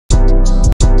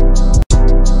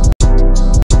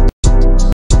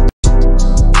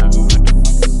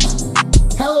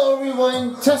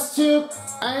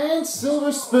And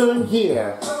Silver Spoon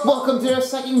here. Welcome to our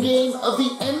second game of the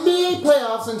NBA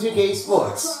playoffs on 2K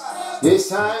Sports. This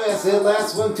time, as the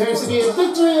last one turns to be a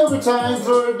victory overtime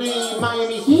for the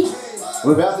Miami Heat,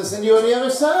 we're about to send you on the other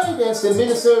side as the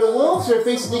Minnesota Wolves are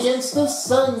facing against the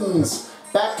Suns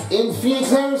back in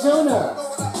Phoenix, Arizona.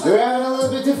 They're having a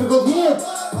little bit difficult here,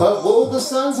 but will the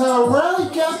Suns have a rally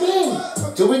cap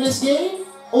in to win this game?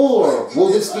 Or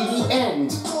will this be the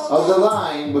end of the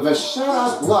line with a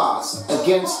shutout loss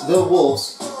against the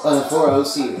Wolves on a 4-0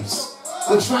 series?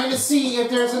 We're trying to see if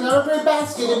there's another great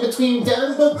basket in between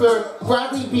Devin Booker,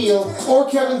 Bradley Beal, or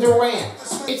Kevin Durant.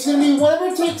 It's going to be whatever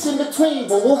it takes in between,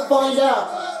 but we'll find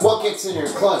out what gets in there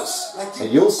close.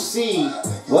 And you'll see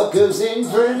what goes in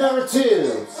for number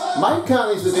 2. Mike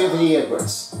Conley's with Anthony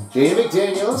Edwards. Jaden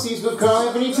McDaniels, he's with Karl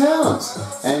Anthony Towns.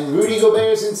 And Rudy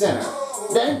Gobert's in center.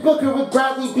 Then Booker with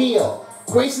Bradley Beal,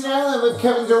 Grayson Allen with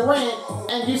Kevin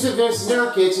Durant, and Yusuf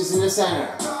Nurkic is in the center.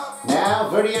 Now,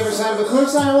 for the other side of the court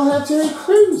side, we'll have Terry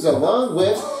Crews along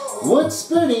with Wood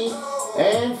Spooney,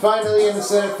 and finally in the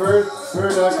center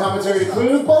for the commentary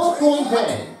crew, Ballpoint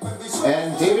Pen.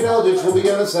 And David Eldridge will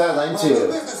be on the sideline too.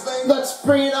 Let's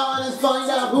bring it on and find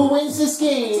out who wins this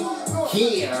game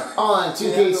here on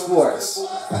 2K Sports.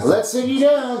 Let's send you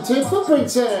down to Footprint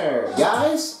Center.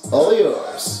 Guys, all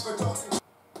yours.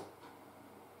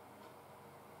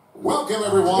 Welcome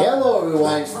everyone. Hello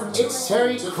everyone, it's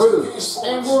Terry Crews,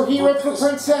 and we're here at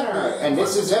Footprint Center, and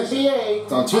this is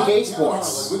NBA on 2K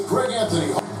Sports. With Greg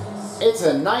Anthony. It's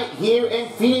a night here in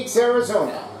Phoenix,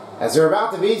 Arizona, as they're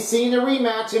about to be seeing a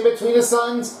rematch in between the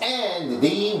Suns and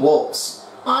the Wolves.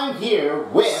 I'm here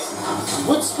with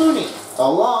Wood Spooney,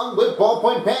 along with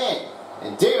Ballpoint Pen,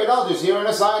 and David Eldridge here on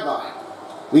the sideline.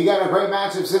 We got a great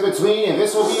matchup in between, and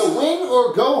this will be a win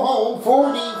or go home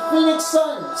for the Phoenix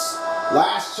Suns.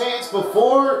 Last chance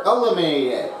before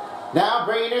eliminated. Now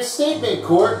bringing their statement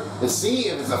court to see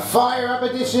if it's a fire-up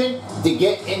edition to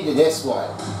get into this one.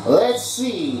 Let's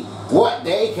see what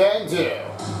they can do.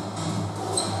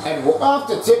 And we're off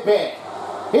to tip in.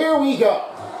 Here we go.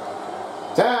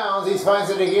 Towns, he finds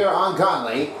it here on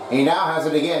Conley. He now has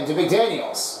it again to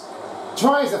McDaniels.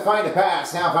 Tries to find a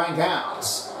pass, now finds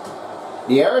Towns.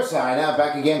 The other side now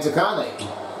back again to Conley.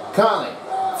 Conley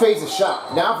fades a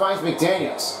shot, now finds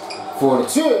McDaniels.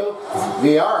 4-2,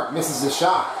 the arc misses the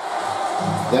shot.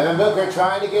 Devin Booker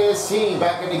trying to get his team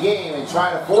back in the game and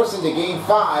trying to force into Game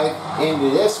 5 into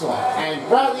this one. And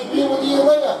Bradley Beal with the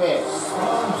layup hit.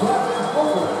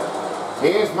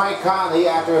 Here's Mike Conley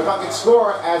after a bucket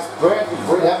score as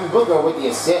Devin Booker with the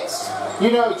assist.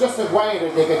 You know, just a way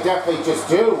that they could definitely just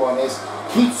do one is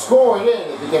keep scoring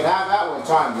in if you can have that one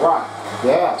time right.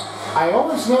 Yeah, I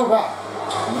always know that.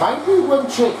 Might be one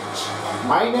change.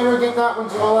 Might never get that one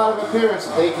to a lot of appearance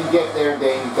if they can get their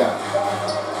game done.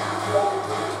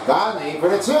 Conley for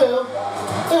the 2.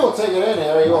 He will take it in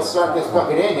there. He will start this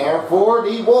bucket in there for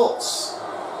the Wolves.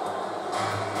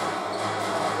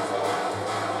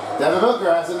 Devin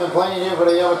Booker hasn't been playing here for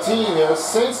the other team here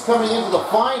since coming into the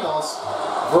finals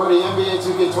for the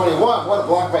NBA2k24. What a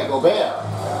block by Gobert.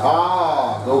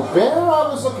 Ah, Gobert, I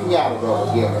was looking at it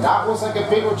over here. That was like a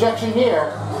big rejection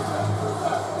here.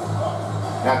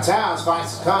 Now Towns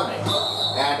finds Conley.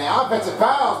 And the offensive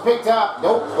foul is picked up.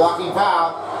 Nope, blocking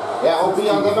foul. Yeah, OP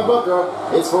on Devin Booker.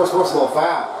 It's first personal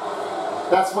foul.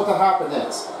 That's what the happen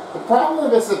is. The problem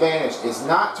with this advantage is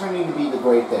not turning to be the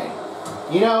great thing.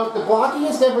 You know, the blocking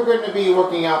is never going to be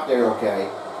working out there, okay?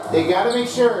 They got to make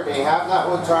sure they have that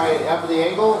one, try it up the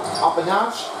angle, up a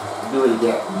notch, do it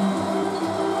again.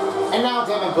 And now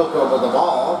Devin Booker with the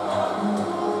ball.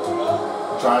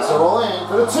 Tries to roll in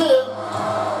for the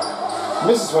 2.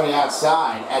 Misses from the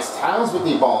outside as Towns with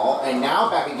the ball, and now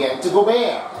back again to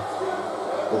Gobert.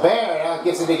 Gobert now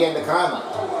gets it again to Conley.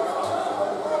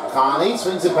 Conley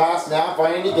swings the pass now,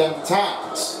 finding it again to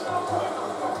Towns.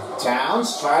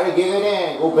 Towns try to get it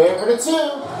in. Gobert for the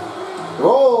 2.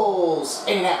 Rolls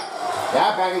in and out.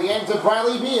 Now back again to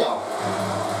Bradley Beal.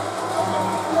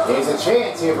 There's a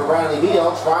chance here for Bradley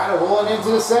Beal. Trying to roll it into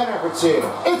the center for 2.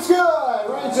 It's good!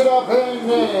 Runs it up and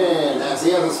in. As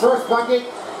he has his first bucket.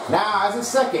 Now has his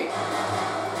second.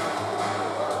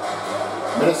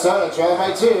 Minnesota trailing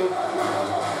by 2.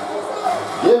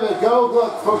 Give it a go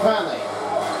look for Conley.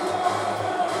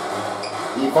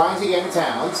 He finds again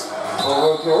Towns.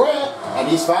 Over Durant, and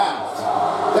he's fouled.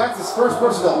 That's his first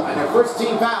personal and their first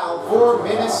team foul for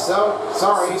Minnesota.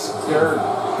 Sorry, their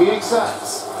Phoenix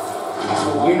Suns.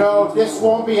 You know, this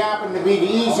won't be happening to be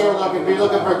the easier look if you're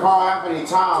looking for Karl Anthony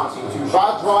Towns.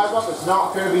 Shot drive up, it's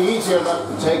not going to be easier enough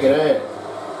to take it in.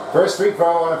 First free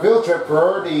throw on a field trip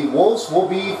for the Wolves will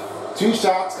be 2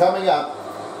 shots coming up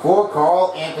for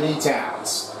Karl Anthony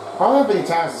Towns. Karl-Anthony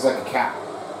Towns is like a cat.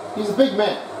 He's a big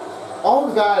man. All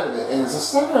the guy of it, and he's the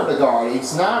center of the guard.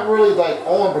 He's not really like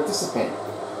all participant.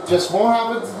 Just won't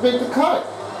have to make the cut.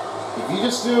 If you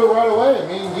just do it right away, I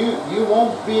mean, you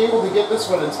won't be able to get this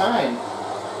one in time.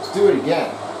 Just do it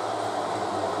again.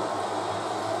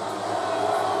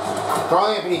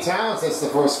 Karl-Anthony Towns hits the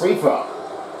first free throw.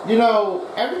 You know,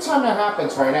 every time that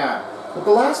happens right now, but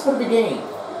the last part of the game,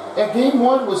 that game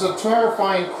one was a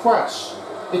terrifying crush.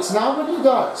 It's not what he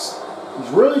does. He's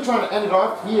really trying to end it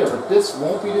off here, but this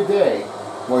won't be the day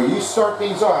where you start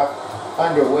things off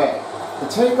underway. The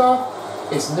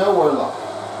takeoff is nowhere low.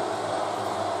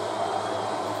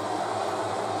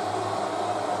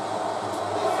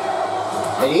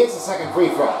 And he hits the second free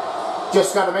throw.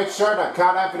 Just got to make sure that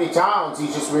Karl-Anthony Towns, he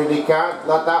just really can't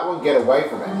let that one get away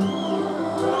from him.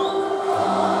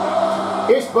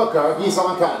 Here's Booker, he's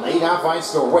on Conley, now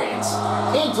finds Durant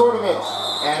into the middle.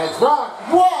 And it's blocked.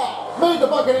 Whoa! Made the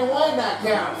bucket and win that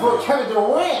count for Kevin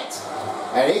Durant.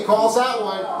 And he calls that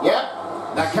one.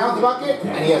 Yep, that counts the bucket,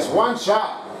 and he has one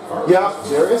shot. Yep,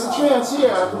 there is a chance here.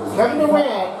 Kevin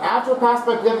Durant, after a pass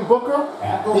by Devin Booker,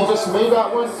 he just made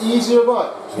that one easier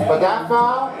look. But that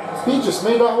foul, he just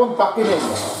made that one bucket in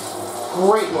there.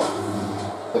 Great look.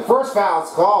 The first foul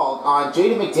is called on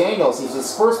Jaden McDaniels. He's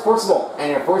his first personal and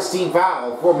their first team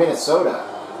foul for Minnesota.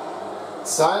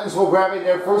 Suns will grab it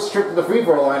their first trip to the free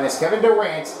throw line as Kevin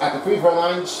Durant at the free throw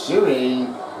line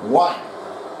shooting one.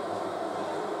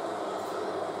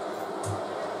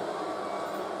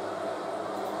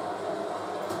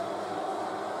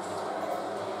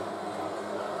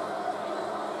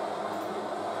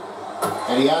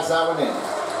 And he has that one in.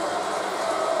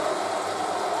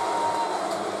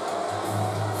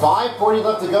 5:40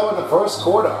 left to go in the first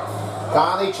quarter.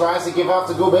 Conley tries to give off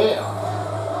to Gobert.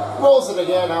 Rolls it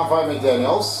again out by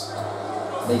McDaniels.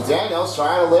 McDaniels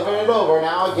trying to limit it over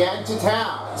now again to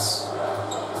Towns.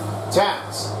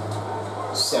 Towns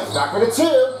steps back for the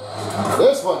two.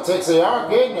 This one takes the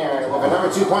arc in there with a number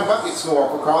 2-point bucket score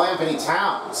for Karl-Anthony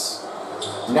Towns.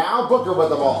 Now Booker with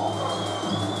the ball.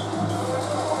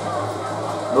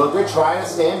 Booker trying to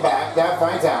stand back. That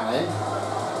finds Allen.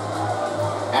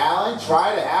 Allen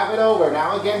trying to have it over.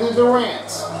 Now again to Durant.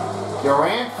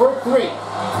 Durant for three.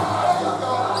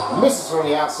 Misses from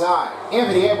the outside.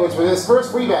 Anthony Edwards with his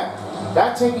first rebound.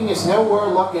 That taking is nowhere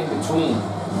luck in between.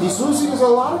 He's losing a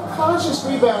lot of conscious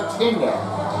rebounds in there.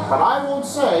 But I won't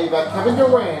say that Kevin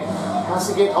Durant has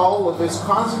to get all of his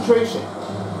concentration.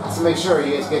 Has to make sure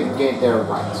he is getting there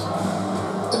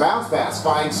right. The bounce pass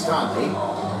finds Conley.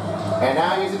 And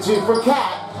now he's a two for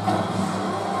Cat.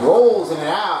 Rolls in and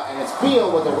out, and it's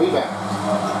Beal with the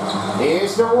rebound.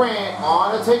 Here's Durant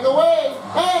on a takeaway,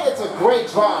 and it's a great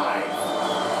drive.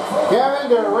 Kevin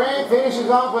Durant finishes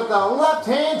off with the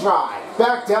left-hand drive.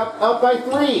 Backed up by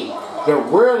three. They're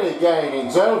really getting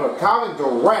things over. Kevin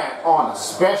Durant on a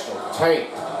special take.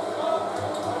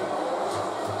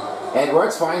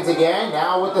 Edwards finds again,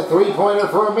 now with the three-pointer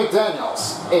for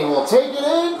McDaniels. And will take it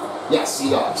in. Yes, he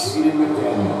does.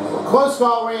 Close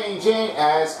call range in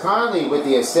as Conley with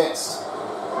the assist.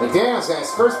 McDaniels got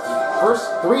his first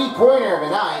three-pointer of the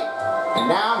night. And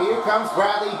now here comes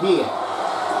Bradley Beal.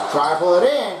 Try to pull it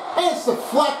in, and it's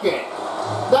deflected.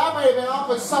 That might have been off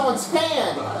with someone's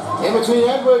hand in between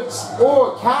Edwards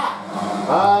or Cat.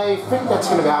 I think that's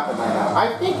going to happen right now.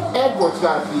 I think Edwards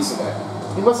got a piece of it.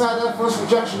 He must have had that first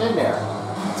rejection in there.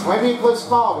 It might be a close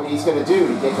call what he's going to do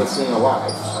to get this thing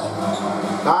alive.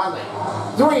 Conley,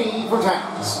 three for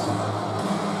Towns.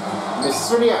 Misses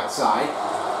from the outside.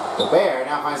 Gobert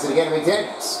now finds it again to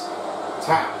McDaniels.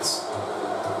 Towns.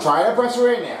 Try to pressure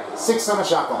in there. 6 on the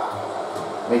shot clock.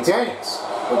 McDaniels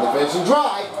with the finishing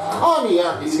drive. On the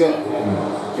arc, he's good.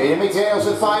 Jaden McDaniels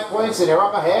with 5 points, and they're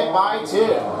up ahead by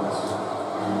 2.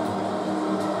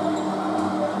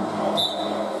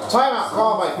 Timeout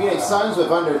called by Phoenix Suns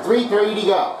with under 3:30 to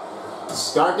go.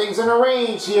 Start things in a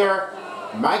range here.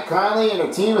 Mike Conley and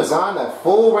her team is on the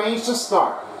full range to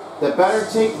start. The better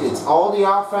take, it's all the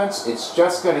offense. It's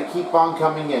just going to keep on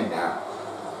coming in now.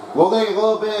 We'll take a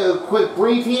little bit of a quick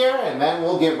brief here, and then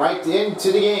we'll get right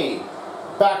into the game.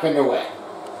 Back underway.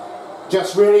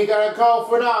 Just really got a call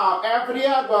for now. Anthony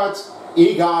Edwards,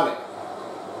 he got it.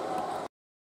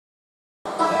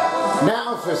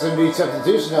 Now for some new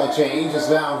substitutional change, as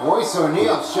now Royce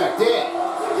O'Neal's checked in.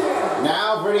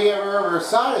 Now for the other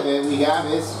side of it, we have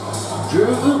is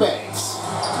Drew Eubanks.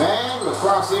 Man,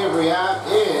 across the other we have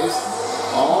is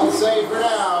all safe for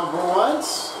now for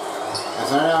once.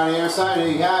 As right on the other side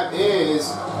we have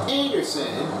is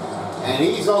Anderson. And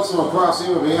he's also across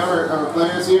here with the other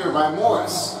players here by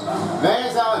Morris. Then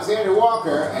is Alexander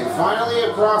Walker. And finally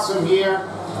across from here,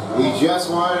 we just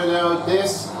wanted to note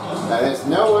this. That is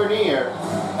nowhere near.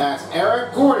 That's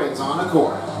Eric Gordon's on the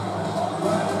court.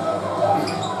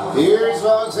 Here's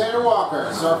Alexander Walker.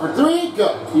 Start for three,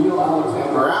 good.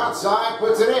 For outside,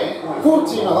 puts it in.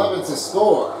 14-11 to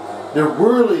score. There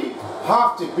really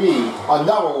have to be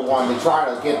another one to try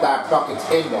to get that bucket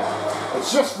in there.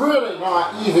 It's just really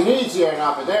not even easy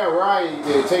enough, and they're ready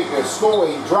to take the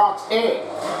scoring drops in.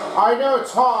 I know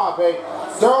it's hard,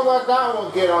 but don't let that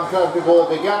one get uncomfortable if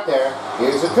they get there.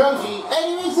 Here's a Koji, and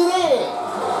he makes it in.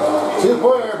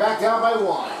 2-pointer back down by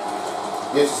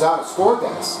 1. This is how the score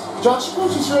goes. Josh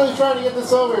Coach is really trying to get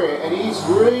this over here, and he's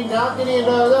really not getting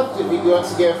enough if he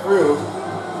wants to get through.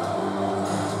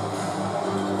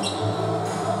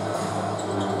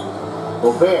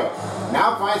 Gobert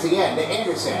now finds again to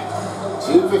Anderson.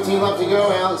 2:15 left to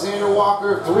go. Alexander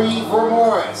Walker, 3 for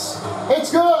Morris.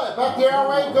 It's good. Back the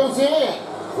outright goes in.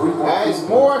 As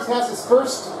Morris has his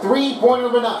first 3-pointer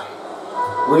of the night.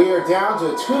 We are down to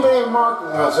a 2-minute mark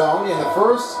zone in the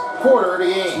first quarter of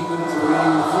the game.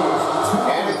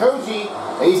 And Koji,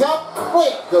 he's up.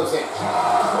 Layup goes in.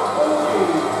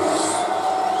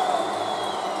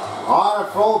 On a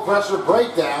full pressure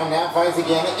breakdown, now finds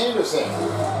again to Anderson.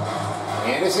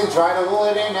 Anderson trying to roll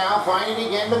it in now, finding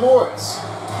again to Morris.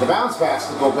 The bounce pass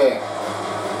to Gobert.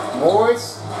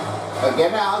 Morris,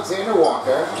 again to Alexander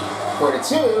Walker. For the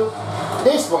 2,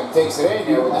 this one takes it in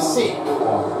there with a sink.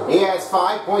 He has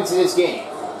 5 points in this game.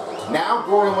 Now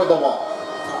Gordon with the ball.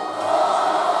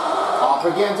 Off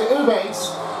again to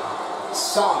Eubanks.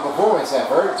 Solid performance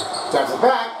effort. Drives it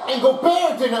back, and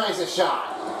Gobert denies a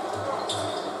shot.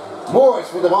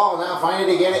 Morris with the ball, now finding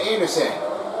it again to Anderson.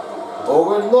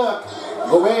 Overlook.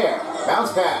 Gobert,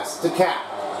 bounce pass to Cap.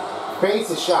 Fakes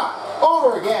the shot.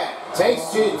 Over again.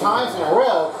 Takes 2 times in a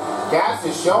row. Gas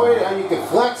is showing how you can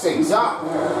flex things up.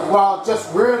 Well,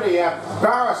 just really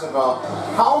embarrassing.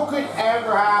 How could it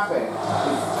ever happen?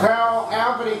 Carl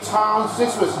Anthony Towns,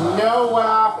 this was what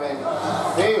happened.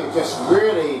 They were just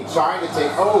really trying to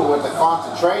take over with the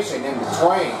concentration in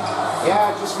between.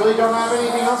 Yeah, I just really don't have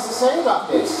anything else to say about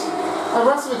this. The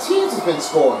rest of the teams have been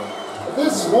scoring.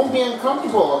 This won't be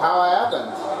uncomfortable how it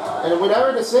happened. And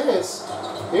whatever this is,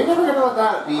 they're never going to let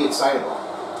that be excitable.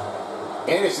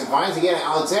 Anderson finds again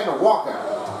Alexander Walker.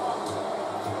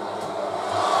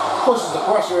 Pushes the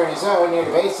pressure in his own near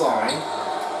the baseline.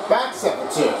 Back step for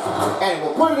 2. And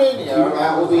we'll put it in here.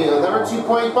 That will be another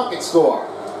 2-point bucket score.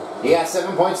 He has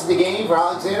 7 points in the game for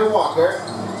Alexander Walker.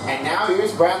 And now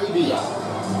here's Bradley Beal.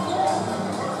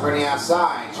 For the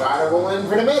outside. Try to roll in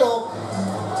for the middle.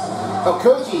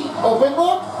 Okoji, open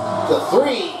look, the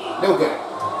 3, no good.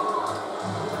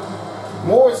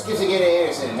 Morris gives it again to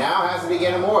Anderson, now has it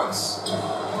again to Morris.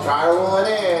 Try to roll it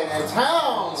in, and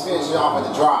Towns finishes off with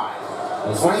the drive.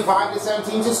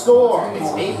 25-17 to score,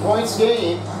 it's 8 points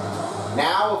game.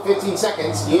 Now with 15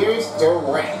 seconds, here's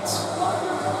Durant.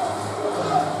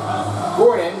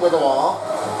 Gordon with the ball.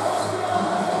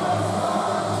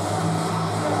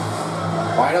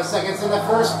 Final seconds in the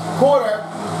first quarter.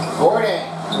 Gordon.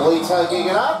 Will he tugging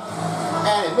it up?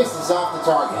 And it misses off the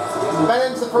target. That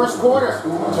ends the first quarter.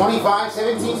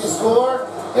 25-17 to score.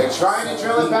 They're trying to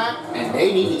trail it back, and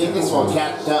they need to get this one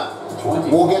catched up.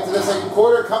 We'll get to the second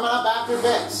quarter coming up after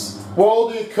this. Well,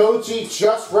 the coaching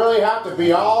just really have to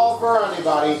be all for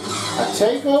anybody. A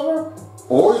takeover,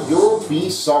 or you'll be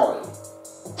sorry.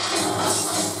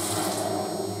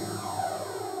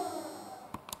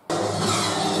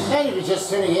 And if you're just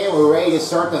tuning in, we're ready to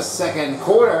start the second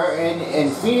quarter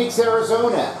in Phoenix,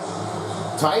 Arizona.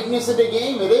 Tightness of the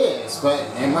game it is, but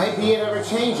it might be another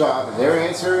change-off if they're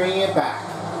answering it back.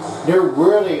 They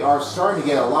really are starting to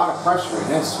get a lot of pressure in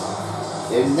this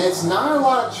one. And there's not a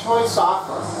lot of choice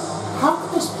offered. How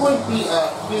could this point be a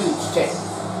huge take?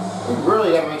 They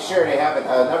really got to make sure they haven't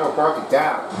never broken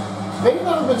down. Maybe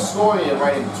not been scoring it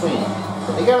right in between,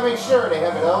 but they got to make sure they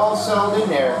have it all settled in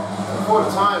there before the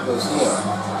time goes near.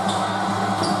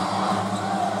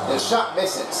 The shot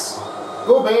misses.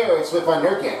 Gobert is with a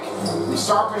nerve kick. We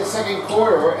start for the second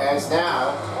quarter as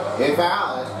now, if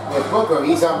Allen, with Booker,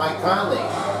 he's on Mike Conley.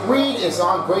 Reed is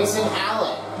on Grayson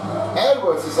Allen.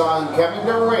 Edwards is on Kevin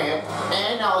Durant.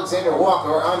 And Alexander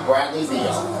Walker on Bradley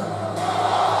Beal. 6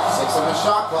 on the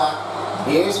shot clock.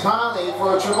 Here's Conley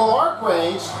for a triple arc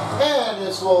range. And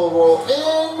this will roll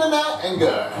in the net and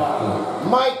good.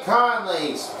 Mike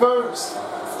Conley's first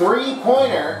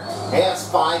 3-pointer has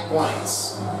 5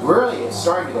 points. Really is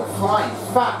starting to go flying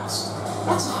fast.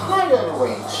 That's high on the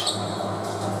range.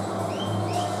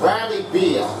 Bradley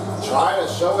Beal try to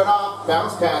show it off,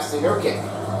 bounce pass to Nurkic.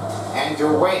 And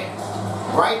Durant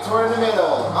right toward the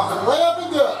middle, up and layup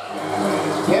and good.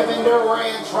 Kevin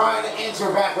Durant trying to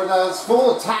enter back with a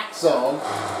full attack zone.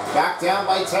 Back down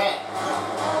by 10.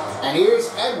 And here's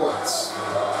Edwards.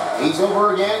 He's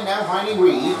over again, now finding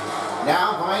Reed.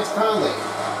 Now finds Conley.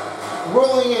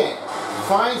 Rolling in.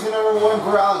 Finds the number 1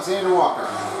 for Alexander Walker.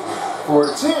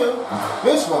 4-2.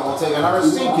 This one will take another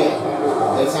sink game.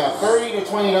 It's a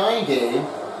 30-29 game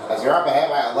as they're up ahead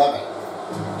by 11.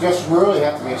 Just really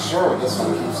have to make sure this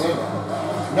one keeps in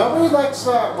there. Nobody likes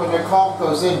that when their call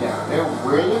goes in there. They're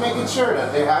really making sure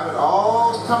that they have it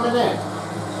all coming in.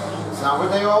 It's not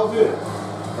what they all do.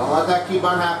 Don't let that keep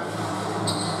on happening.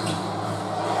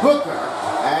 Booker,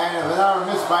 and another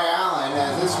miss by Allen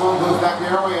as this one goes back the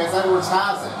other way as Edwards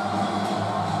has it.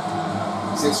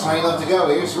 6:20 left to go.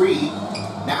 Here's Reed.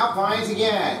 Now finds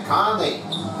again. Conley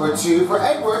for 2 for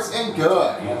Edwards and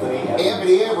good.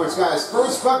 Anthony Edwards got his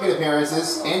first bucket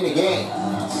appearances in the game.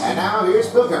 And now here's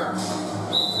Booker.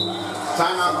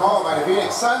 Timeout call by the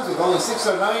Phoenix Suns with only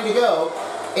 6:09 to go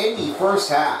in the first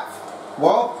half.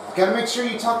 Well, gotta make sure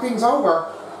you talk things over.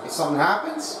 If something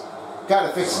happens, gotta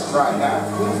fix it right now.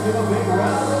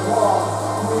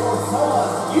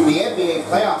 The NBA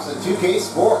playoffs on 2K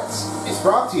Sports is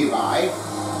brought to you by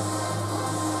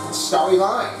Starry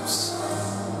Limes,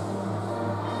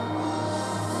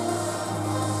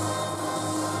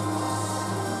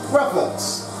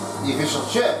 Ruffles, the official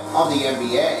chip of the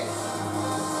NBA.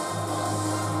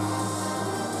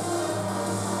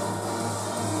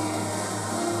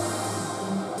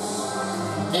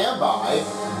 And by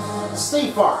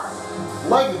State Farm.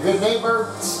 Like a good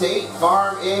neighbor, State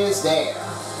Farm is there.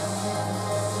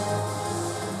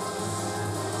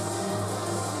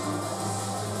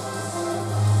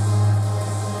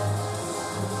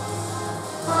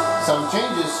 Some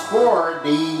changes for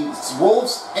the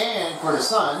Wolves and for the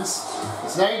Suns.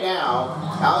 It's night now.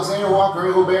 Alexander Walker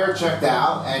and Gobert checked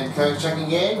out, and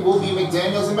checking in will be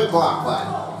McDaniels and McLaughlin.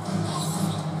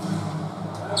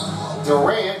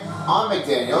 Durant on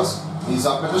McDaniels. He's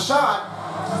up at the shot.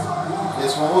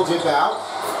 This one will dip out,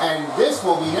 and this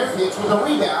will be their pitch with a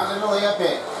rebound and a layup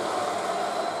in.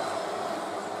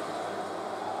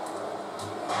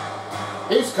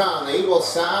 Here's Conley, will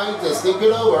side to stick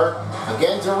it over,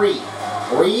 again to Reed.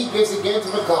 Reed gets again to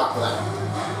McLaughlin.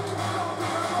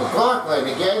 McLaughlin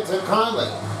again to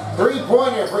Conley.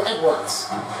 3-pointer for Edwards.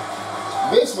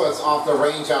 This was off the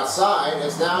range outside,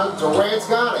 as now Durant's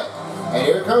got it. And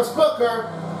here comes Booker.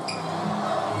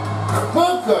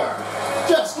 Booker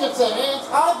just gets the hands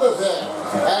off of it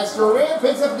as Durant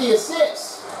picks up the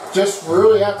assist. Just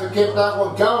really have to keep that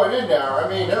one going in there. I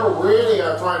mean, they really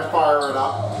are trying to fire it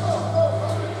up.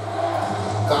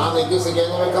 Conley gets again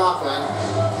to McLaughlin.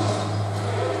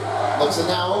 Looks it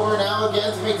now over now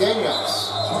again to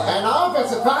McDaniels. An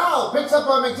offensive foul picks up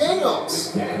on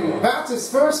McDaniels. That's his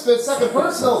first but second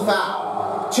personal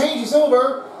foul. Changes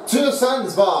over to the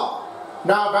Suns ball.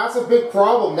 Now that's a big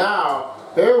problem now.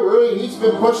 He's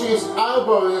been pushing his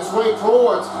elbow his way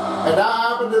towards, and that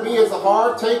happened to be as a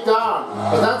hard takedown.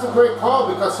 But that's a great call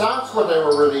because that's what they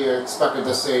were really expecting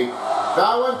to see.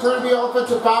 That one turned to be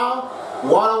offensive foul.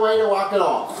 What a way to walk it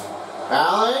off.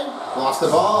 Allen lost the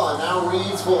ball, and now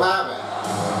Reeds will have it.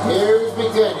 Here's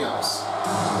McDaniels.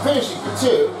 Finishing for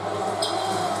 2.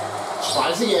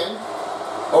 Tries again.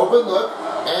 Open look.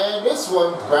 And this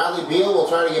one, Bradley Beal will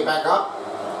try to get back up.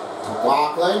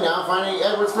 McLaughlin now finding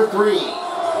Edwards for 3.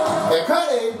 And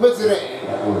Cutting puts it in.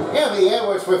 Anthony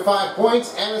Edwards with 5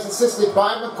 points and is assisted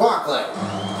by McLaughlin.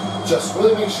 Just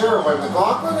really make sure when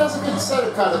McLaughlin has a good set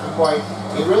of cut at the point,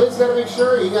 he really has got to make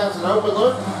sure he has an open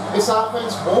look. This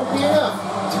offense won't be enough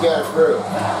to get it through.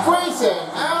 Grayson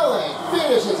Allen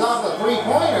finishes off the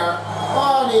 3-pointer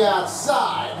on the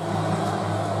outside.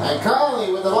 And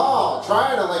Conley with the ball,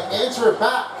 trying to answer it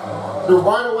back. The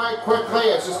right away quickly,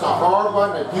 it's just a hard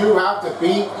one that you have to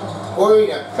beat, or you're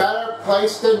in a better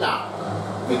place than not.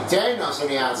 McDaniels on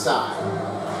the outside.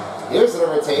 Here's the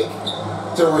retake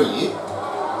to Reed.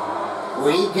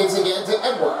 Reed gives again to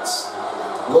Edwards.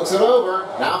 Looks it over,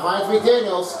 now finds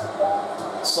McDaniels.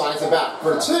 Slides it back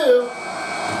for 2.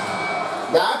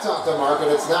 That's off the mark,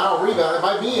 and it's now rebounded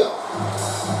by Beal.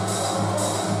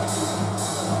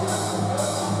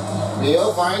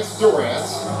 Beal finds Durant.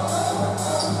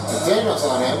 McDaniels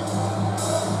on him.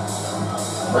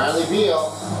 Bradley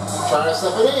Beal trying to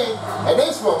step it in. And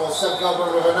this one will set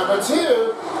over with a number 2.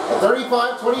 A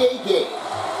 35-28 game.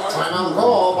 Timeout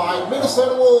call by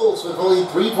Minnesota Wolves with only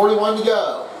 3:41 to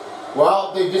go.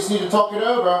 Well, they just need to talk it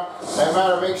over. They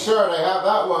better make sure they have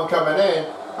that one coming in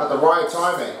at the right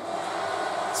timing.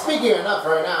 Speaking of enough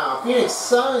right now, Phoenix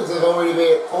Suns have already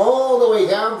made it all the way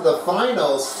down to the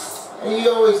finals. And you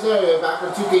always know back in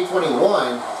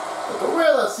 2K21, But the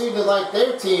Gorillas seem to like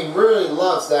their team really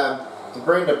loves them to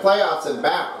bring the playoffs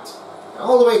inbound.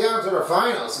 All the way down to the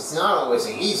finals, it's not always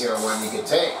the easier one you can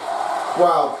take.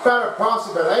 Well, better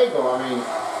possible angle, I mean,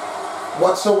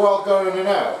 what's the world going to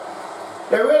know?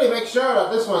 They really make sure that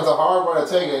this one's a hard one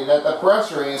to take and that the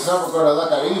pressuring is never going to let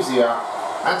that easier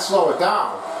and slow it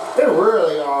down. They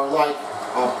really are like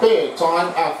a big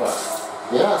time effort.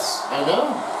 Yes, I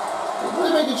know. They're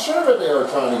really making sure that they are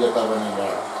trying to get that one in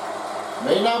there.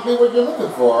 May not be what you're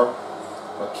looking for,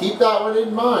 but keep that one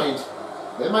in mind.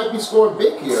 They might be scoring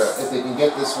big here if they can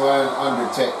get this one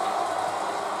undertaken.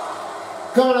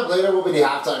 Coming up later will be the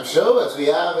halftime show as we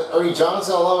have Ernie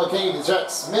Johnson along with Kenny the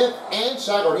Jet Smith and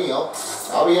Shaq O'Neal.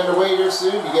 I'll be underway here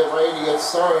soon to get ready to get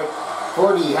started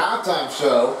for the halftime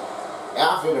show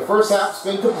after the first half's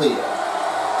been completed.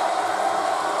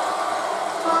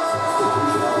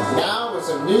 Now with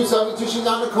some new substitutions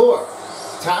on the court.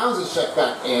 Towns is checked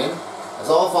back in as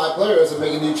all 5 players are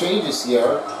making new changes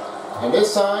here. And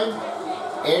this time,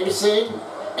 Anderson,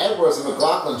 Edwards, and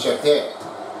McLaughlin checked in.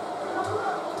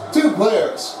 2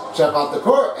 players check off the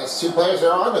court as 2 players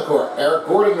are on the court. Eric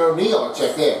Gordon and O'Neal are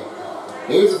checked in.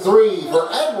 Here's a 3 for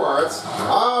Edwards.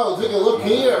 Oh, take a look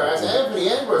here as Anthony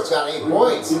Edwards got 8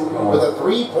 points with a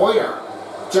 3-pointer.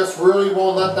 Just really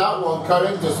won't let that one cut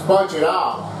in, just punch it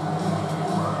out.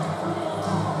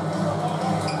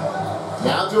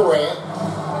 Now Durant,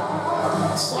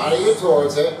 sliding it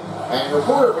towards it, and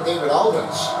reporter for David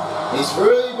Aldridge. He's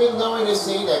really been knowing this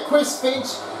scene that Chris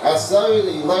Finch has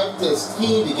suddenly left his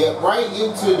team to get right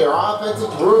into their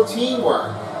offensive routine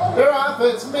work. Their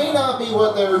offense may not be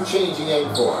what they were changing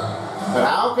in for. But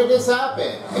how could this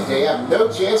happen if they have no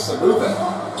chance to move it?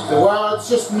 Well, it's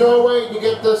just no way to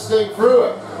get this thing through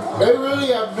it. They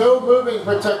really have no moving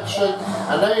protection,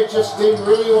 and they just didn't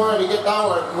really want to get that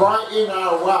one right in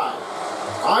our way.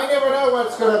 I never know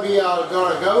what's going to be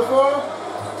going to go for,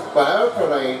 but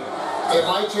hopefully it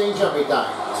might change everything.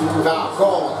 Foul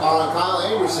call on Kyle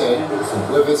Anderson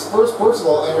with his first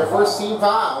personal and their first team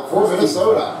foul for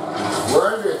Minnesota.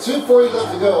 We're under 2:40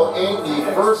 left to go in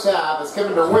the first half as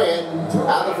Kevin Durant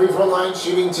at the free throw line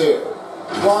shooting 2.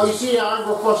 Well, you see the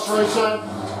anger frustration?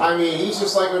 I mean, he's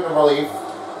just like in relief.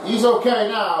 He's okay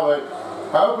now, but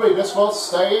hopefully this will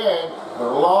stay in for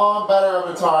a long better of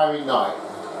a timing night.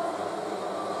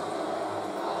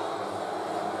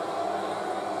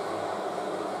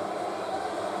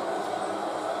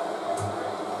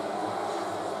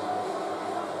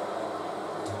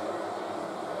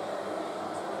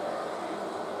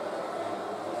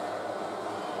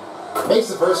 Makes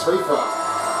the first free throw.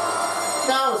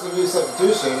 Now it's a new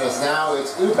substitution as now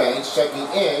it's Eubanks checking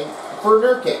in for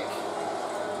Nurkic.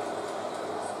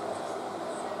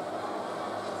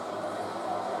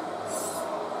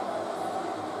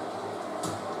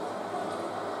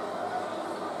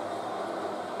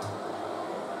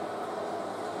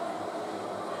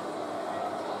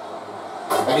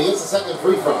 And he hits the second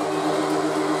free throw.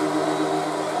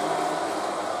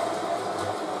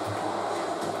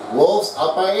 Wolves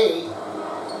up by 8.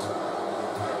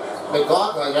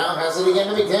 McLaughlin now has it again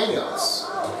to McDaniels.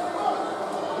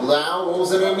 Now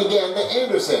rolls it in again to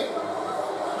Anderson.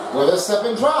 With a step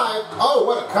and drive. Oh,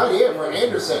 what a cut here for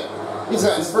Anderson. He's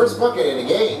got his first bucket in the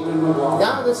game.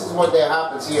 Now this is what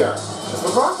happens here. As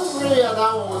McLaughlin really had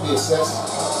that one with the assist.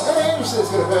 And Anderson's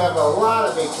going to have a lot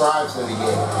of big drives in the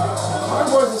game.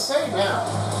 Hard was the same now.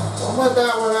 Don't let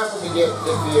that one happen to get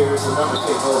if there's another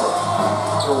takeover.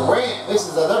 Durant,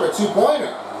 this is another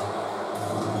 2-pointer.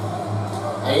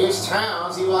 And here's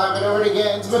Towns, he will have it over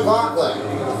again to McLaughlin.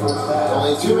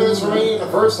 Only 2 minutes remaining in the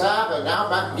first half, and now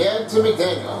back again to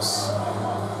McDaniels.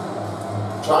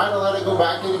 Trying to let it go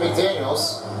back into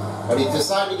McDaniels, but he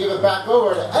decided to give it back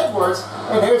over to Edwards,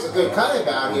 and there's a good cut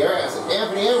inbound here as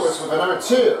Anthony Edwards with another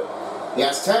 2. He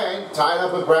has 10, tied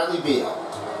up with Bradley Beal.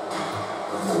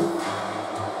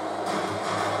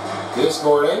 Here's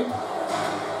Gordon,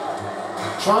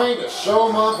 trying to show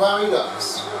him off how he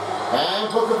does. And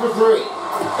Booker for 3.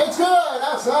 It's good,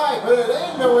 outside, put it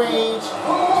in the range.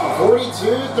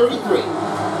 42-33.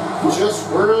 Just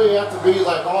really have to be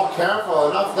like all careful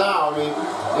enough now. I mean,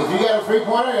 if you get a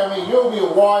 3-pointer, I mean, you'll be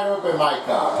wide open,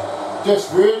 Micah.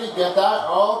 Just really get that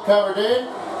all covered in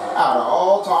out of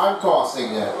all time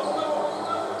costing it.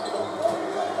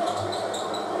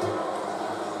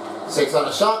 6 on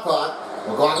the shot clock.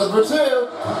 McLaughlin for 2.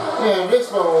 And this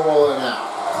one will roll it out.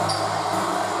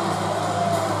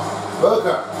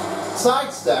 Booker.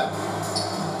 Sidestep.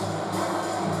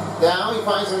 Now he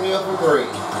finds O'Neal for 3.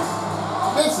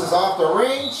 This is off the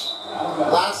range.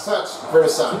 Last touch for the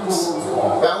Suns.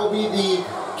 That will be the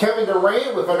Kevin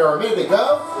Durant with under a minute to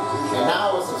go. And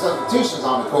now with some substitutions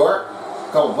on the court.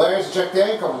 Couple players checked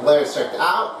in, couple players checked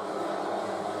out.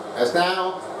 As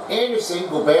now, Anderson,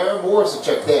 Gobert, Morris are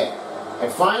checked in.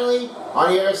 And finally,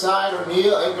 on the other side,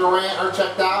 O'Neal and Durant are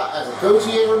checked out as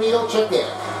Okogie and O'Neal checked in.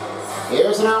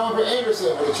 Here's another one for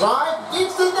Anderson with a drive.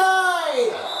 It's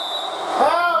denied!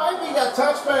 Oh, I think that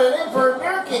touch went in for a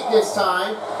mirror kick this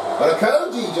time. But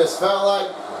Okogie just felt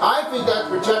like, I think that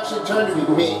projection turned to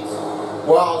be weak.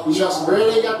 Well, just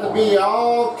really got to be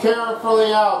all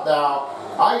carefully out now.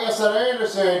 I guess that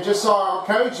Anderson just saw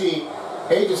Okogie.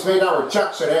 He just made that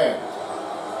rejection in.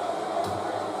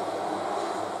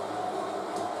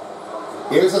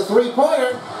 Here's a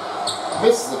three-pointer.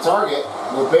 Misses the target.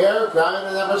 Gobert grabbing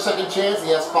another second chance. He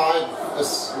has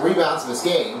 5 rebounds in this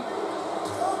game.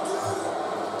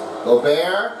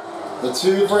 Gobert, the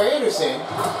 2 for Anderson,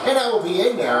 and that will be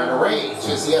in there in a range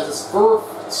as he has his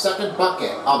second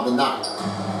bucket of the night.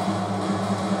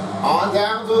 On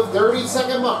down to the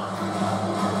 30-second mark.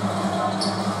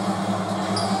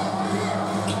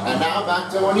 And now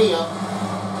back to O'Neal.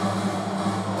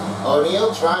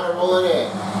 O'Neal trying to roll it in.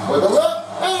 With a look,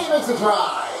 and he makes a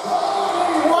try.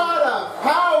 What a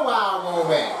powwow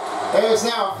moment. It is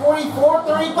now a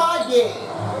 44-35 game.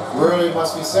 Really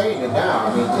must be saying it now.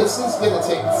 I mean, this is going to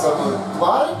take a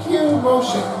lot of cue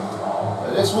motion.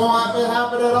 But this won't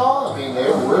happen at all. I mean, they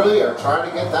really are trying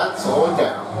to get that slowing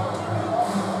down.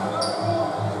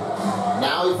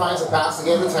 Now he finds a pass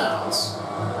again to Towns.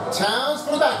 Towns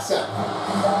for the back set.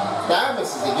 That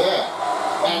misses again.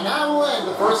 And now we'll end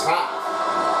the first half.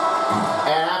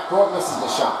 And half-court misses the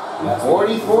shot.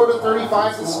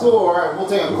 44-35 to score, and we'll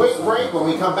take a quick break when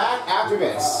we come back after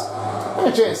this. I'm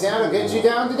going to chance now to get you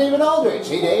down to David Aldridge.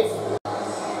 Hey, Dave.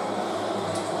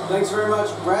 Thanks very much,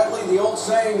 Bradley. The old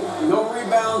saying, no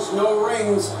rebounds, no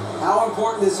rings. How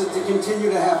important is it to continue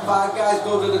to have 5 guys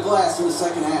go to the glass in the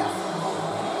second half?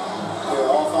 Yeah,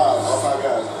 all five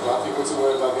guys. A lot of people too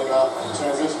worried about getting out in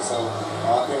transition, so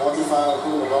I think once we find a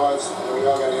pool of guards, we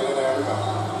all got to get in there every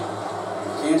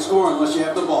time. Can't score unless you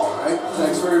have the ball, right?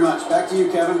 Thanks very much. Back to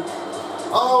you, Kevin.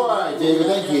 All right, David,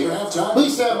 thank you.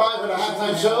 Please stand by for the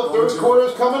halftime show. Third quarter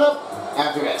is coming up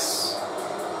after this.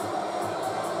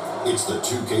 It's the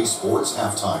 2K Sports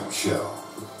Halftime Show.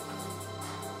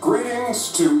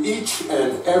 Greetings to each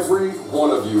and every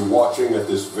one of you watching at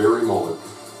this very moment.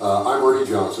 I'm Ernie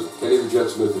Johnson. Kenny the Jet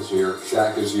Smith is here.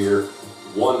 Shaq is here.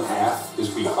 One half is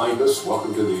behind us.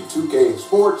 Welcome to the 2K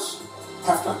Sports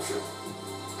Halftime Show.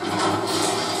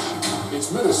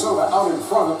 It's Minnesota out in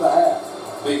front of the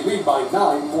half. They lead by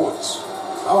 9 points.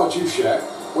 How about you, Shaq?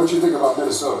 What do you think about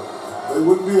Minnesota? They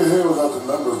wouldn't be ahead without the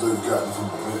numbers they've gotten from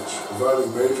the bench,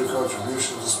 providing major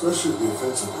contributions, especially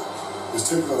defensively. It's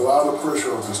taken a lot of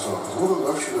pressure off their starters. What a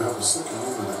luxury to have a second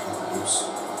unit that can produce.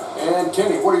 And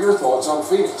Kenny, what are your thoughts on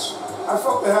Phoenix? I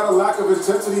felt they had a lack of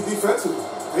intensity defensively.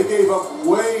 They gave up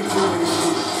way too many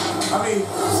points. I mean,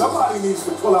 somebody needs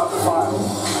to pull out the fire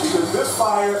because this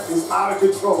fire is out of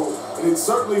control, and it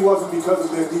certainly wasn't because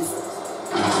of their defense.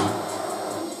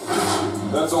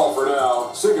 That's all for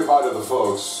now. Say goodbye to the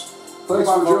folks. Thanks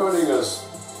for joining us.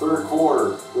 Third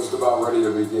quarter, just about ready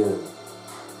to begin.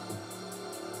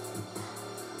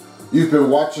 You've been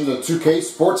watching the 2K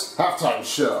Sports Halftime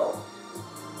Show.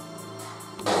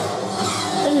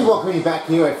 And we welcome you back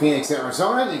here at Phoenix,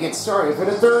 Arizona to get started for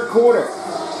the third quarter.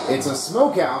 It's a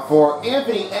smokeout for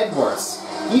Anthony Edwards.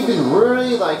 He's been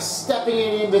really stepping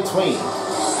in between.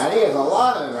 And he has a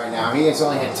lot of it right now. He has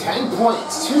only had 10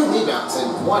 points, 2 rebounds,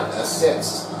 and 1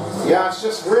 assist. Yeah, it's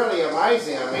just really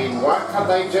amazing. I mean, why can't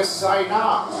they just sign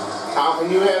up? How can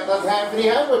you let Anthony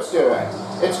Edwards do it?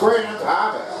 It's great enough to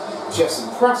have it. Just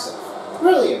impressive.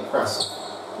 Really impressive.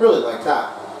 Really like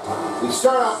that. We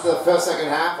start off the second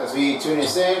half as we tune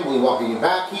us in. We welcome you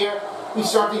back here. We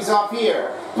start things off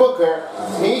here. Booker,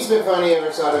 he's been on the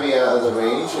other side of the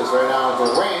range. Is right now at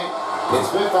Durant.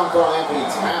 It's with on Karl Anthony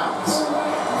Towns.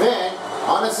 Then,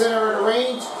 on the center of the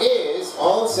range is,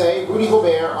 all say, Rudy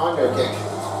Gobert on their kick.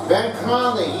 Ben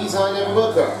Conley, he's on Devin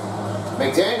Booker.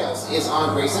 McDaniels is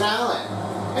on Grayson Allen.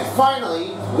 And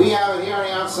finally, we have it here on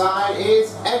the outside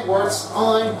is Edwards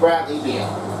on Bradley Beal.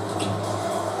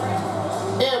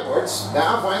 Edwards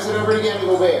now finds it over again to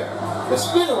Gobert. The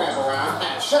spin wrap around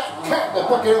and Shaq cut the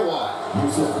bucket of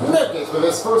 1. Nuggets with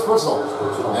his first whistle.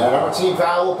 And our team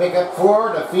foul will pick up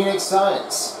for the Phoenix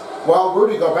Suns. Well,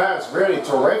 Rudy Gobert is really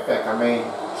terrific. I mean,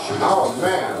 oh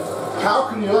man, how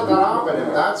can you let that happen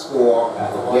in that score?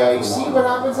 Yeah, you see what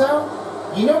happens now?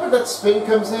 You know where that spin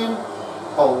comes in?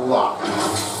 A lot.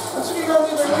 That's what you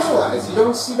don't even realize. You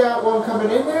don't see that one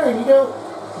coming in there and you don't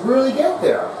really get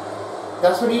there.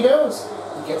 That's what he does.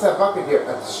 He gets that bucket here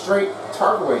at the straight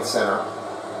target weight center.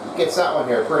 He gets that one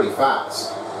here pretty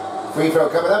fast. Free throw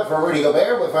coming up for Rudy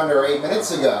Gobert with under 8 minutes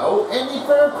to go in the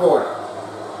third quarter.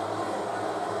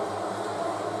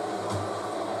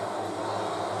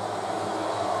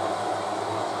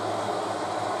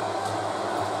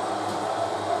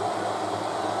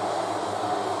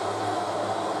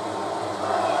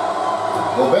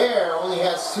 Gobert only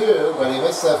has 2, but he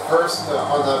missed the first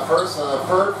on the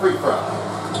third free throw.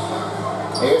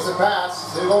 Here's a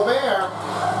pass to Gobert.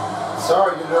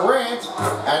 Sorry to Durant,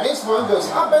 and this one goes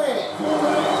up and in.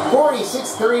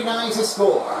 46-39 is the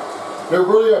score. There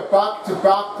really are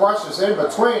back-to-back rushes in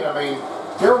between. I mean,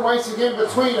 they're racing in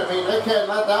between. I mean, they can't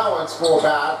let that one score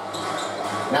bad.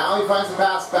 Now he finds the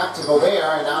pass back to Gobert,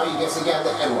 and now he gets again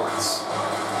to Edwards.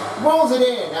 Rolls it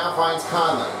in, now finds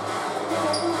Conley.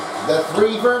 The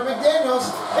 3 for McDaniels.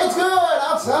 It's good,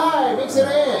 outside, makes it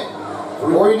in.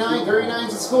 49-39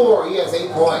 is the score. He has 8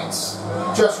 points.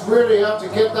 Just really have to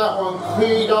get that one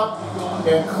cleaned up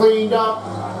and cleaned up.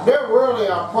 They really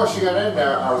are pushing it in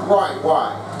there right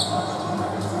wide.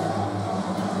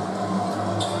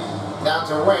 Down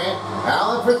to Rand.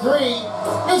 Allen for 3.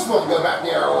 This one go back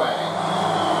the other way.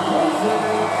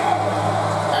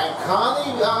 And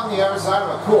Conley on the other side of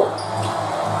the court.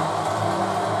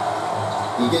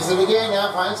 He gets it again,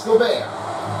 now finds Gobert.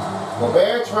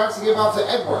 Gobert tries to give off to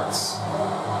Edwards.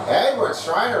 Edwards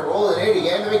trying to roll it in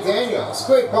again to McDaniels.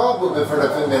 Quick ball movement for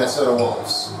the Minnesota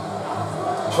Wolves.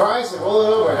 Tries to roll it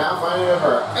over, now finding it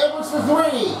over. Edwards for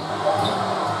 3.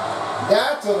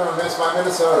 That's a miss by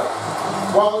Minnesota.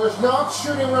 While there's not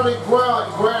shooting really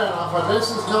grand enough, but this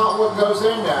is not what goes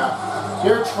in there.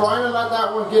 They're trying to let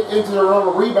that one get into the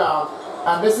rubber rebound,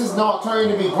 and this is not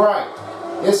turning to be bright.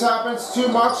 This happens too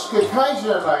much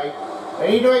occasionally. They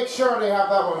need to make sure they have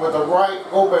that one with the right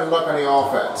open look on the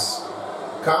offense.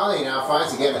 Conley now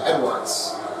finds again to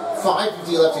Edwards.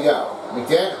 5:50 left to go.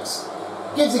 McDaniels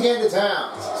gives again to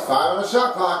Towns. It's 5 on the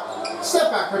shot clock. Step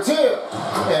back for 2.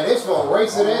 And this will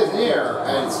race it in here.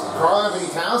 And Karl-Anthony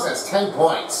Towns has 10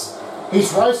 points.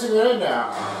 He's racing it in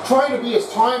now, trying to be his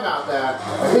time out there.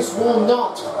 And this will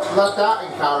not let that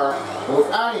encounter with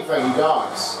anything he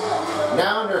does.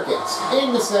 Now Nurkic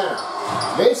in the center.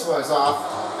 This one's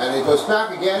off. And it goes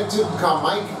back again to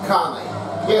Mike Conley.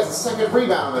 He has the second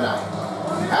rebound of the night.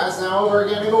 Has now over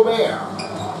again to Gobert.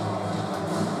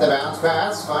 The bounce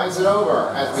pass finds it over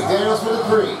as McDaniels for the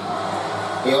 3.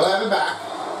 He'll have it back.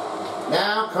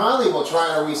 Now Conley will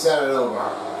try to reset it over.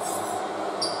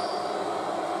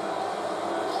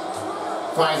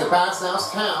 Finds the pass, now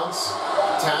it's Towns.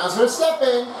 Towns for a step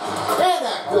in. And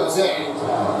that goes in.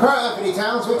 Karl-Anthony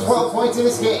Towns with 12 points in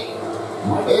this game.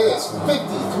 It is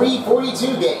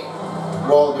 53-42 game.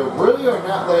 Well, they really are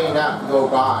not letting that go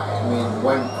by. I mean,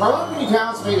 when Karl-Anthony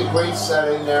Towns made a great set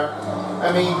in there,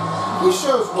 I mean, he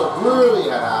shows what really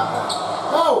had happened.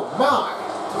 Oh my!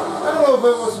 I don't know if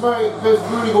it was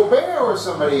Rudy Gobert or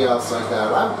somebody else like that.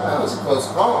 That was a close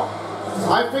call.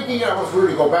 I'm thinking that was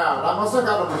Rudy Gobert. I must have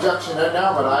got a projection in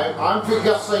now, but I'm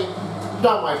guessing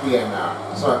that might be in there.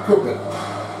 So it could be.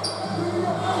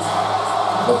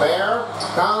 Gobert,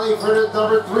 Conley for the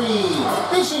number 3.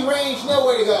 Fishing range,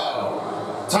 nowhere to go.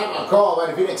 Timeout call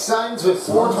by the Phoenix Suns with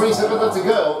 4:27 left to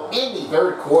go in the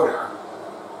third quarter.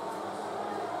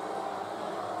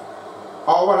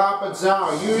 Oh, what happens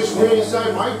now? You just really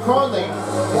say Mike Conley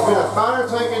has been a batter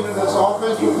taken into this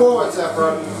offensive forwards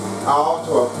effort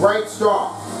to a great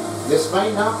start. This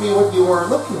might not be what you were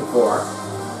looking for,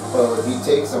 but if you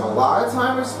take some a lot of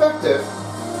time perspective,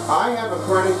 I have a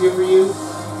credit here for you.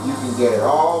 You can get it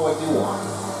all what you want.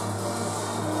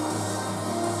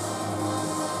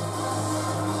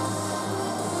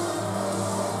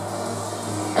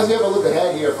 As we have a look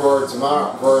ahead here for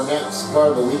tomorrow, for next part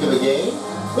of the week of the game,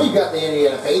 we've got the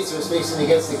Indiana Pacers facing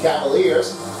against the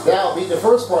Cavaliers. That'll be the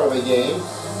first part of the game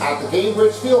at the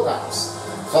Cambridge Fieldhouse.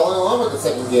 Following along with the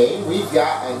second game, we've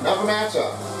got another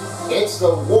matchup. It's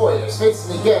the Warriors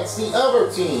facing against the other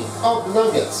team of the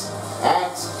Nuggets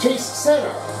at Chase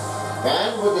Center.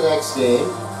 And with the next game,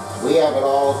 we have it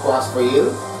all across for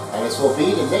you. And this will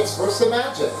be the Knicks versus the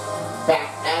Magic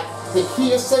back at the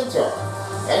Kia Center.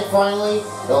 And finally,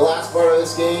 the last part of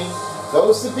this game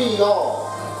goes to be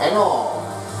all and all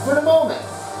for the moment.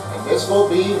 And this will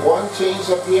be one change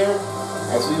up here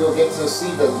as we will get to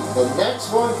see the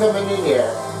next one coming in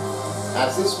here.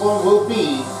 As this one will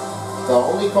be the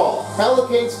only call.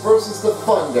 Pelicans versus the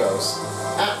Thunders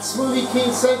at Smoothie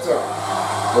King Center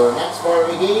for the next part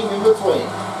of the game in between.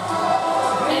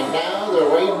 And now they're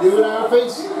ready to do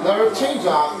another change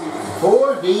off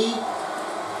for the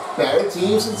better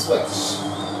teams and switch.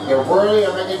 They really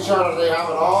are making sure that they have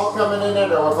it all coming in there.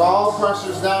 They're with all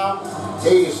pressures down.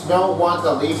 They just don't want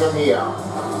to leave them here.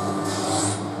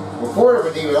 reporter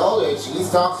for David Aldridge. He's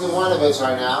talking to one of us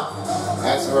right now.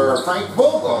 As for Frank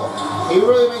Vogel, he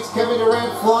really makes Kevin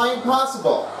Durant fly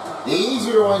impossible. The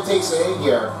easier one takes it in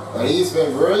here, but he's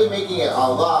been really making it a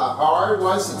lot of hard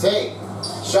ones to take.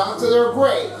 Shots are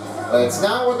great, but it's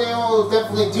not what they all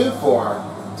definitely do for him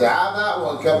to have that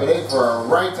one coming in for a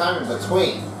right time in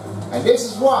between. And this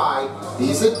is why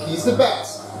he's the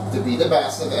best to be the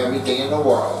best of everything in the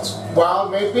world. Well,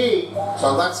 it may be,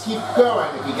 but let's keep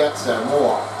going if he gets there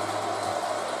more.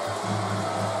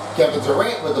 Kevin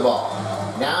Durant with the ball.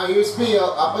 Now here's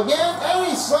Beal up again, and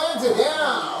he slams it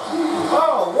down.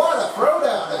 Oh, what a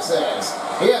throwdown this is.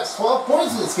 He has 12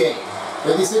 points in this game.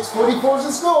 56-44 is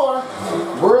the score.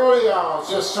 Really,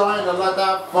 just trying to let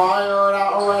that fire it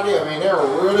out already. I mean, they're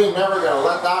really never going to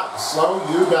let that slow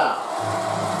you down.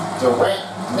 Durant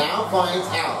now finds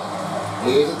Allen.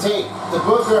 Here's a tape to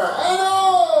Booker. And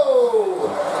oh!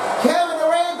 Kevin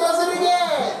Durant does it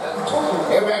again.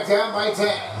 They're back down by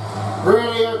 10.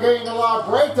 Really are getting a lot of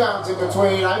breakdowns in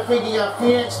between. I'm thinking that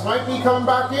Phoenix might be coming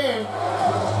back in.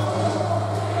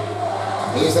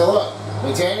 Here's a look.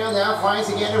 McDaniel now finds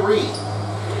again to Reed.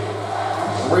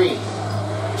 Reed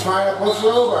trying to push it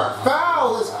over.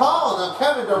 Foul is called on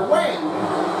Kevin Durant.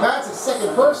 That's a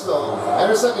second personal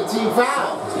and a second team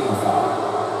foul.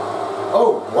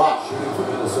 Oh,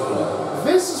 wow.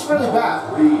 This is really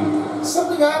bad.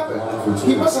 Something happened.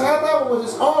 He must have had that one with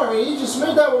his arm and he just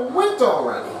made that one whipped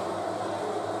already.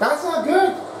 That's not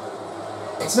good.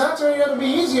 It's not turning out to be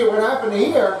easier what happened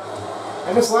here.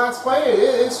 And this last play,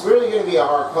 it's really going to be a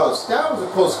hard close. That was a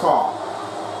close call.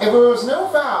 If there was no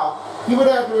foul, he would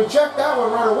have to reject that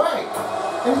one right away.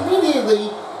 And immediately,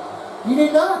 he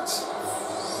did not.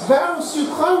 That was too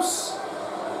close.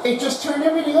 It just turned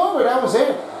everything over. That was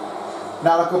it.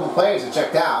 Now a couple players have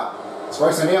checked out.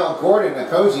 Sparks O'Neal, Gordon,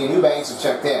 Nkoji, and Eubanks have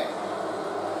checked in.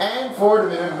 And for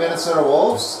the Minnesota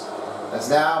Wolves, that's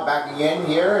now back again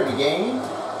here in the game.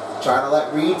 Trying to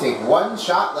let Reed take one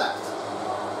shot left.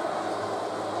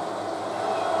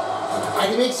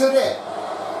 And he makes it in.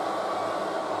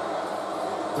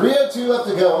 3:02 left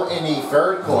to go in the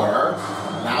third quarter.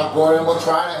 Now Gordon will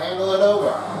try to handle it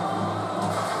over.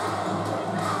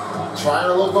 Trying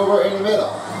to look over in the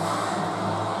middle.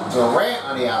 Durant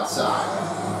on the outside.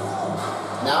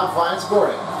 Now finds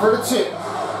Gordon for the 2.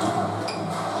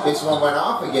 This one went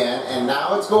off again, and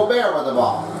now it's Gobert with the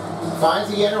ball.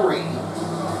 Finds again a Reed.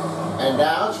 And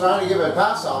now trying to give a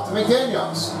pass off to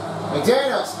McDaniels.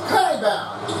 McDaniels, cutting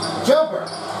bound. Jumper.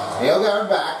 He'll get him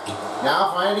back.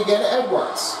 Now finding again to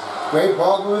Edwards. Great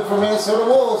ball movement for Minnesota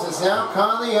Wolves as now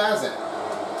Conley has it.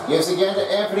 Gives again to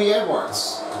Anthony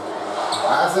Edwards.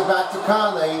 Pass it back to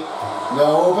Conley.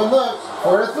 No open look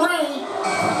for the 3.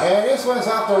 And this one's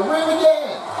off the rim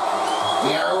again.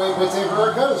 The arrowway puts in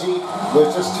for Nkoji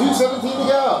with just 2:17 to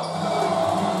go.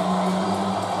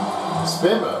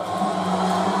 Spin move.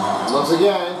 Looks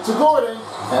again to Gordon.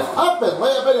 And up and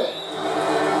layup it in.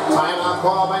 Timeout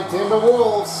call by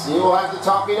Timberwolves. You will have to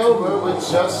talk it over with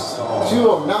just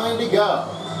 2:09 to go.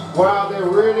 While they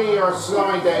really are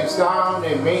slowing things down,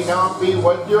 it may not be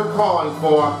what you're calling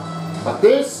for. But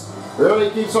this really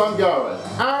keeps on going.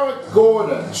 Eric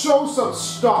Gordon, show some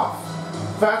stuff.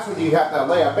 That's when you have that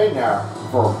layup in there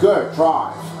for a good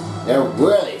drive. They're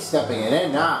really stepping it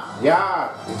in now. Yeah,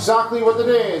 exactly what it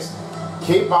is.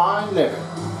 Keep on living.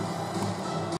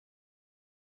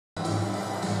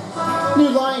 New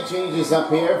line changes up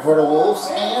here for the Wolves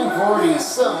and for the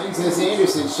Suns as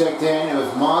Anderson checked in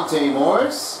with Monte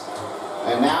Morris.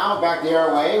 And now back the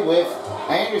other way with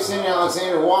Anderson,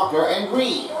 Alexander Walker, and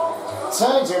Reed.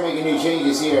 Suns are making new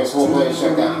changes here as 4 players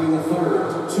checked out.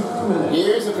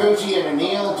 Here's Nkoji and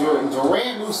O'Neal.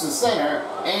 Durant moves to center,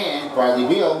 and Bradley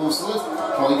Beal moves to the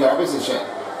point guard position.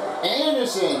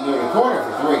 Anderson near the corner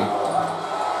for 3.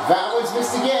 That was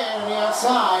missed again on the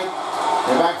outside.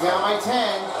 They're back down by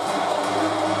 10.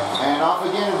 And off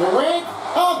again to Durant.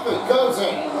 Off it goes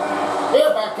in.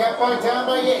 They're back up down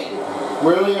by 8.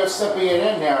 Really are stepping it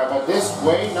in there, but this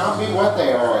may not be what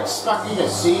they are expecting to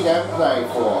see them play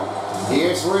for.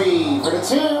 Here's Reed for the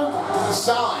 2.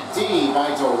 Solid D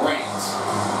by Durant.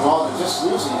 Well, they're just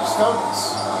losing his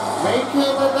focus. They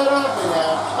can't let that happen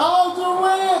now. Oh,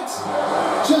 Durant!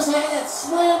 Just had that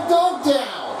slam dunk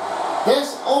down.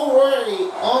 That's already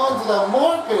onto the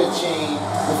mark of the chain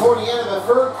before the end of the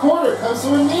third quarter comes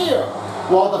to a near.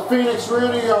 While the Phoenix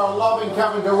really are loving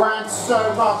Kevin Durant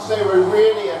so much, they were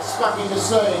really expecting to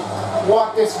see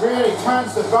what this really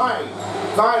turns to be.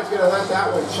 God is going to let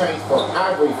that one change for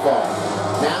everything.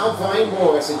 Now find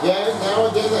Morris again. Now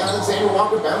again, Alexander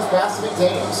Walker bounce past to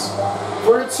McDaniels.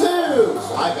 For a 2.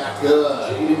 Slide back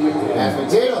good. As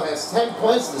McDaniel has 10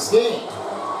 points in this game.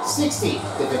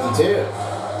 60-52.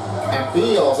 And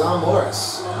Beal's on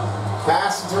Morris.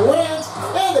 Pass to Rand,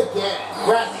 and again,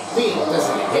 Bradley Beal does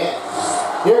it again.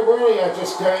 Here really are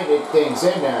just grinding things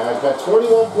in now. But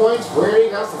 21 points, really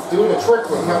that's doing a trick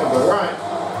when coming to run.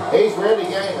 He's really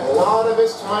getting a lot of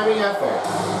his timing effort.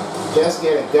 Just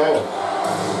get it going.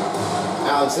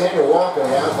 Alexander Walker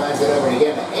now finds it over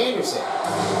again to Anderson.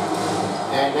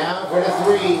 And now for the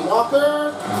three.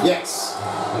 Walker, yes.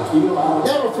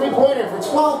 Now a three-pointer for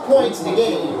 12 points in the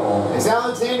game as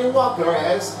Alexander Walker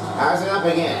has it up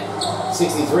again.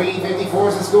 63-54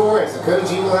 is the score as the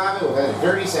Koji will have it within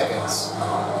 30 seconds.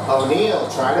 O'Neal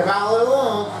trying to battle it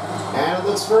along, and it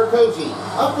looks for Koji.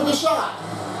 Up with the shot.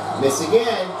 Miss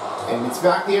again, and it's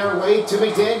back the other way to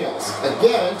McDaniels.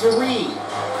 Again to Reed.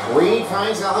 Reed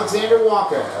finds Alexander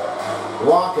Walker.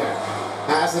 Walker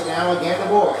has it now again to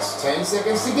Morris. 10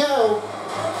 seconds to go.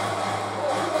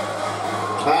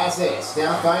 Passes.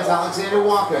 Now finds Alexander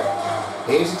Walker.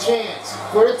 Here's a chance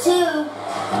for a two.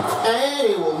 And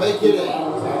he will make it in.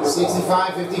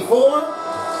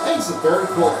 65-54. It's the third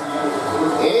quarter.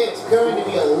 It's going to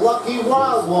be a lucky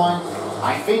wild one.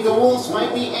 I think the Wolves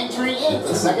might be entering in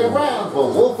the second round, but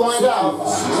we'll find out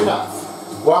soon enough.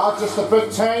 Well, just a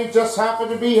big change just happened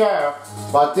to be here.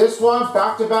 But this one,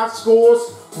 back-to-back scores,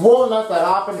 won't let that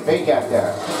happen if they get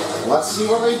there. Let's see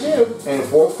what they do in the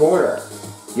fourth quarter.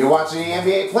 You're watching the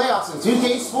NBA playoffs in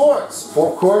 2K Sports.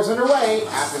 Fourth quarter's underway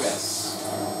after this.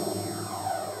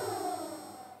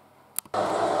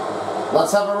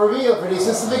 Let's have a reveal for the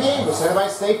assist of the game presented by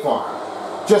State Farm.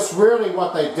 Just really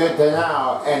what they did to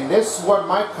now, and this is what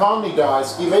Mike Conley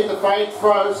does. He made the fight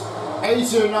first,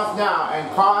 easy enough now, and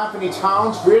Carl Anthony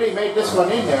Towns really made this one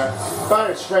in there.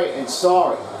 Better straight and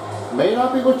sorry. May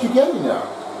not be what you're getting though.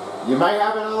 You might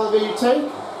have an elevated take.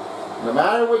 No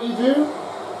matter what you do,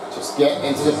 just get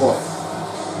into the point.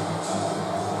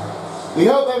 We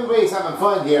hope everybody's having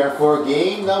fun here for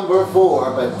game number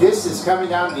 4, but this is coming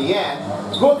down to the end.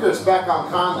 Booker's back on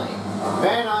Conley.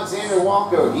 Van Alexander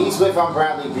Walker, he's with on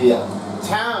Bradley Beal.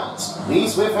 Towns,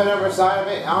 he's with on the other side of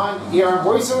it on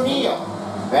Royce O'Neal.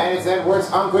 Van is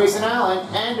Edwards on Grayson Allen,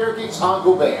 and Nurkic on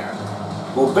Gobert.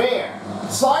 Gobert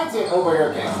slides it over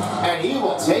Nurkic, and he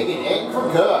will take it in for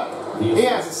good. He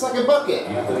has his second bucket.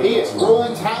 He is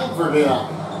rolling time for them.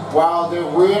 Well, they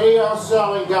really are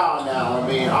slowing down now. I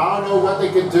mean, I don't know what they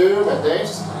could do, but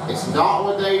this is not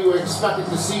what they were expected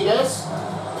to see this.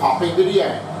 Popping to the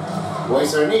end.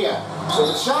 Royce O'Neal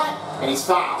with a shot, and he's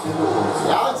fouled.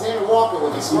 Alexander Walker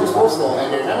with his first personal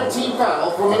and another team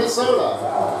foul for Minnesota.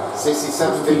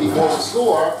 67-54 to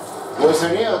score. Royce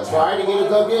O'Neal trying to get it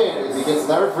dug in as he gets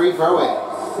another free throw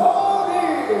in.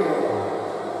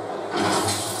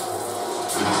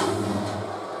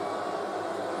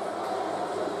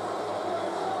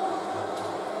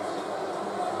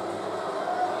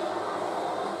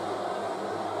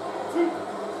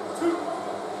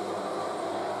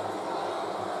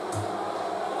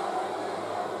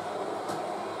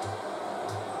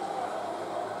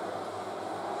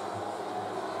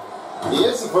 He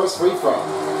is the first free throw.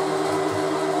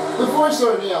 With Royce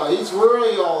O'Neal, he's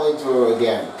really all into it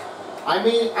again. I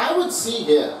mean, I would see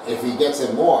him if he gets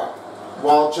it more.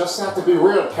 Well, just have to be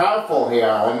real careful here.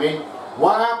 I mean,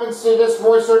 what happens to this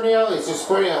Royce O'Neal is just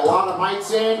putting a lot of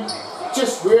mics in,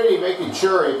 just really making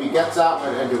sure if he gets out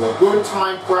into a good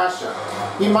time pressure,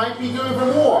 he might be doing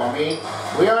for more. I mean,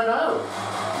 we don't know.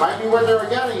 Might be where they were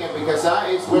getting it because that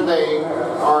is where they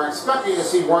are expecting to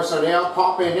see Royce O'Neal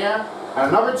pop in there. And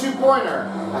another two-pointer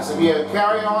has to be a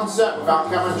carry-on set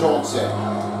without Kevin Johnson.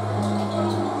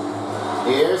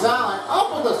 Here's Allen,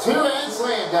 up with a two-hand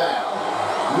slam down.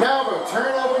 Now a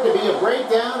turnover to be a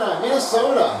breakdown on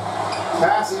Minnesota.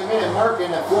 Passing a minute mark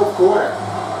in the fourth quarter.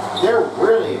 They're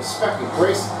really expecting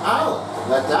Grayson Allen to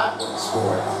let that one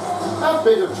score. That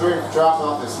big of a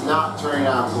drop-off is not turning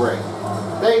out great.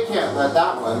 They can't let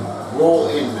that one roll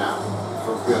in now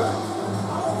for good.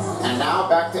 And now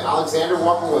back to Alexander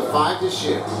Walker with 5 to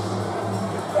shoot.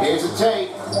 Here's a take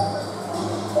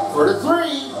for the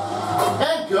three.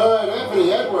 And good.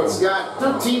 Anthony Edwards got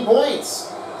 13 points.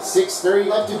 6:30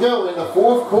 left to go in the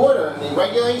fourth quarter in the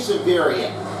regulation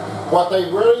period. What they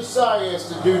really say is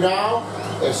to do now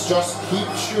is just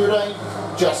keep shooting,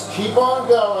 just keep on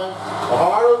going. The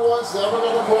harder one's never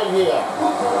going to win here.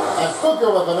 And Booker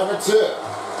with the number 2.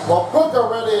 Well, Booker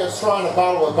really is trying to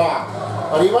battle it back.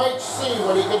 But he might see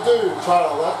what he can do to try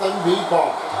to let them beat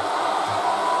ball.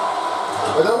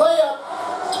 With a layup,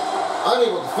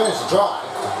 unable to finish the drive.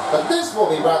 But this will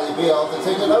be Bradley Beal to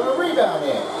take another rebound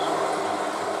in.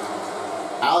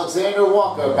 Alexander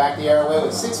Walker back the other way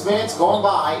with 6 minutes going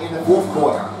by in the fourth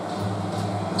quarter.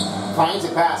 Finds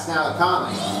a pass now to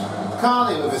Conley.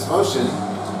 Conley with his motion.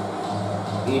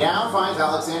 He now finds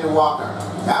Alexander Walker.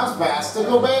 Bounce pass to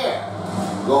Gobert.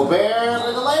 Gobert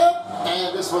with a layup,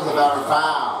 and this was a valid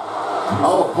foul.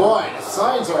 Oh boy, the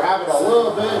Suns are having a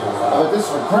little bit of this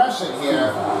regression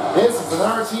here. This is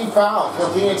another team foul for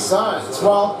Phoenix Suns.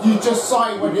 Well, you just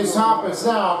saw what just happens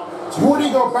now.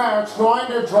 Rudy Gobert trying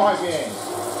to drive in,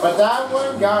 but that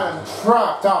one got him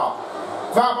trapped up.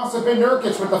 That must have been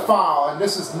Nurkic with the foul, and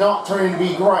this is not turning to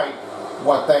be great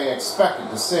what they expected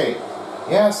to see.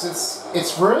 Yes,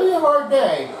 it's really a hard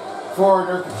day for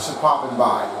Nurkic to popping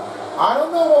by. I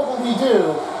don't know what will he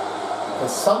do,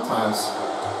 because sometimes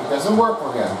it doesn't work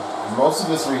for him, for most of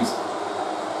his reasons.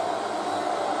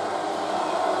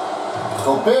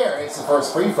 Gobert hits the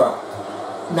first free throw.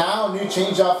 Now a new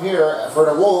change up here for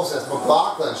the Wolves as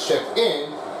McLaughlin checked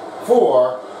in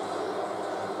for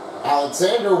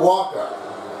Alexander Walker.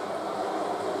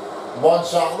 One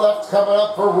shot left coming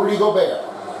up for Rudy Gobert.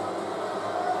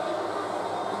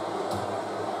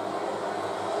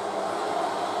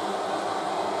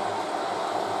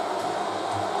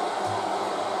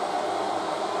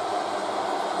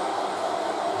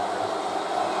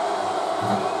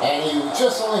 And he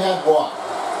just only had one.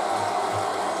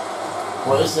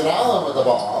 Grayson Allen with the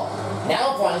ball.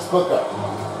 Now finds Booker.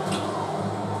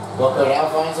 Booker now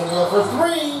finds O'Neal for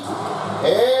three.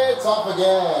 It's off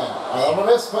again. Another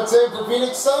miss puts in for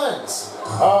Phoenix Suns.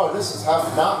 Oh, this is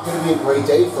not going to be a great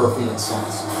day for Phoenix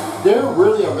Suns. They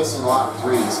really are missing a lot of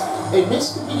threes. And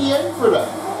this could be the end for them.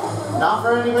 Not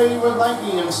for anybody who would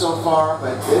liking him so far,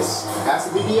 but this has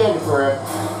to be the end for him.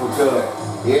 For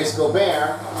good. Here's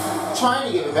Gobert, trying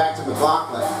to give it back to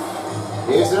McLaughlin.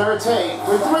 Here's another take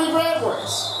for three for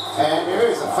Edwards. And there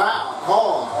is a foul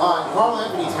called on Karl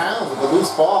Anthony Towns with a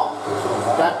loose ball.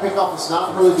 That pickup is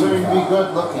not really turning to be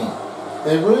good looking.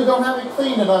 They really don't have it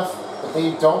clean enough, but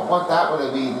they don't want that one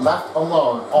to be left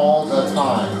alone all the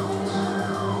time.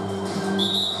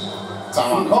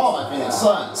 Time on call by Phoenix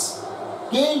Suns.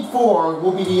 Game 4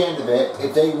 will be the end of it.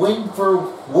 If they win for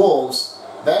Wolves,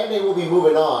 then they will be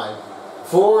moving on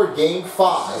for Game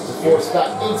 5 to force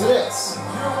back into this.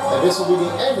 And this will be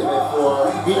the end of it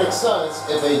for Phoenix Suns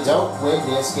if they don't win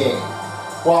this game.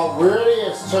 Well, really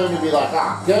it's turned to be like,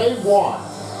 Game 1,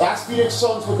 that's Phoenix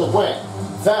Suns with the win.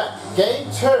 Then,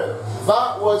 Game 2,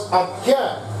 that was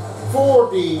again for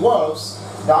the Wolves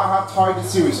that have tied the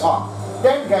series up.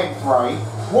 Then Game 3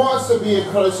 wants to be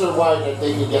a closer way that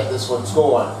they can get this one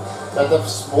scored. That the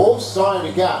Wolves tied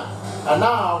again. And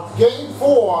now, Game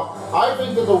 4, I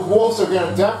think that the Wolves are going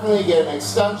to definitely get an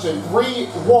extension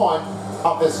 3-1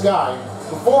 of this game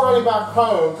before heading back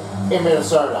home in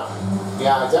Minnesota.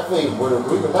 Yeah, I definitely would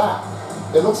agree with that.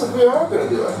 It looks like we are going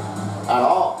to do it at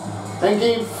all. Then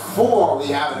Game 4, we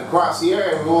have it across here,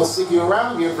 and we will stick you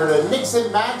around here for the Knicks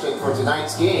and Magic for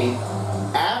tonight's game.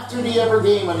 After the other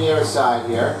game on the other side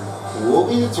here, will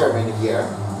be determined here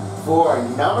for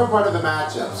another one of the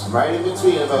matchups right in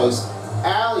between the most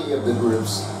alley of the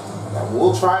groups, and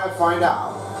we'll try to find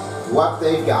out what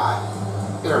they've got.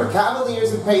 There are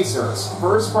Cavaliers and Pacers.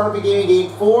 First part of the game,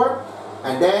 Game 4,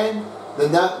 and then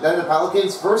the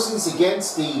Pelicans versus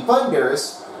against the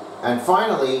Thunders, and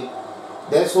finally,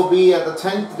 this will be at the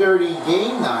 10:30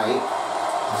 game night.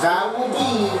 That will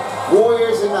be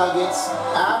Warriors and Nuggets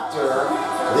after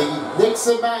the Knicks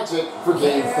and Magic for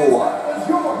Game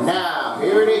 4. Now,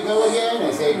 here they go again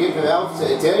as they give it out to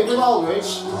David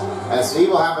Aldridge, as he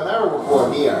will have another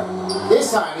report here.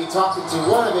 This time he talked to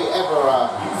one of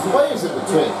the players in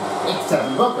between. It's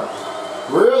Devin Booker.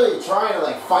 Really trying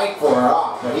to fight for it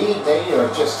off, but they are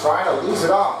just trying to lose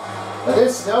it off. But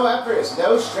there's no effort, there's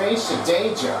no strange to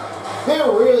danger. They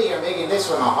really are making this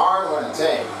one a hard one to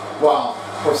take. Well,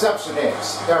 perception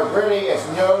is. There really is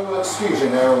no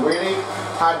exclusion. There really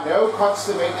had no cuts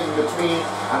to make in between,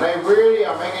 and they really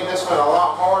are making this one a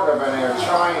lot harder than they're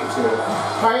trying to.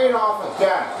 Pay it off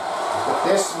again. But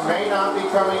this may not be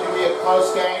coming to be a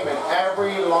close game, and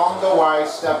every along the way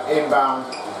step inbound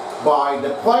by the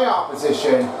play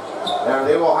opposition,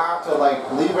 they will have to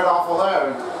leave it off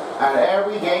alone. And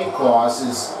every game clause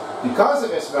is, because of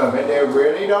this moment, they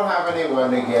really don't have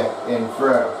anyone to get in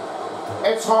through.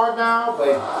 It's hard now,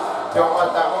 but don't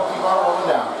let that one keep on rolling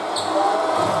down.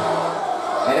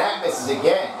 And that misses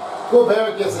again.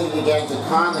 Gobert gets it again to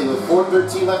Conley with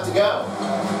 4:13 left to go.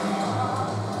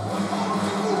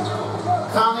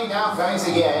 Conley now finds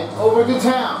again over to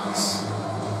Towns.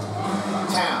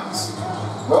 Towns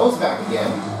rolls back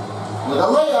again with a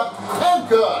layup, and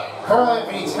good. Karl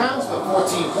Anthony Towns with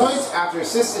 14 points after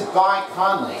assisted by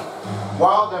Conley.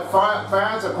 while the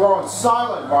fans are growing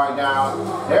silent right now,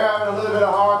 they're having a little bit of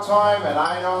a hard time, and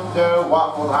I don't know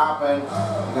what will happen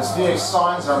because Phoenix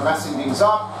Suns are messing things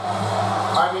up.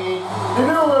 I mean, they're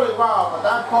doing really well, but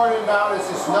that part inbound is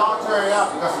just not turning out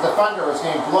because the defender is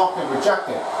getting blocked and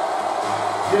rejected.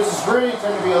 This is really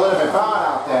going to be a little bit bad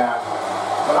out there,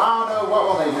 but I don't know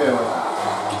what will they do with that.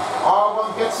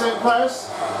 R1 gets in close.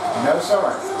 No sir.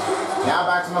 Now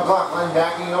back to McLaughlin,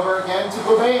 backing over again to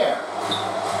Gobert.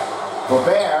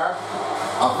 Gobert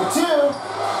up for two.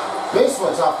 This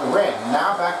one's off the rim.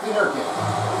 Now back to Nurkic.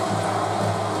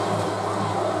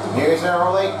 Here's an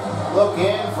early look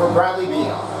in for Bradley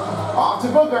Beal. Off to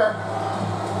Booker.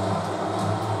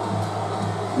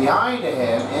 Behind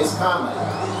him is Conley.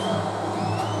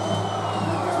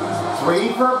 Three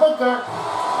for Booker.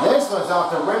 This one's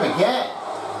off the rim again.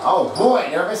 Oh boy,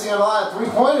 they're missing a lot of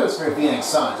three-pointers for the Phoenix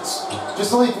Suns.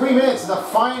 Just only 3 minutes in the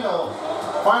final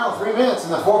 3 minutes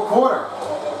in the fourth quarter.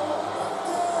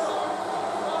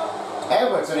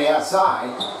 Edwards on the outside.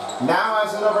 Now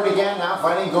has it over again, now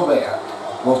finding Gobert.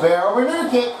 Gobert over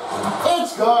Nurkic.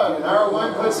 It's good, and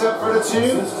R1 puts up for the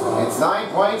two. It's 9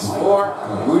 points for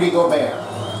Rudy Gobert.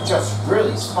 Just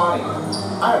really spotting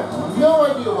him. I have no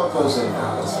idea what goes in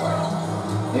now this way.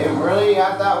 They really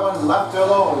had that one left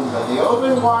alone, but the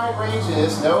open wide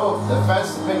ranges, no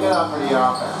defense to pick it up for the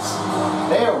offense.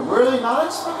 They are really not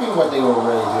expecting what they were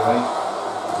really doing.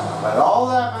 But all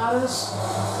that matters,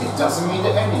 it doesn't mean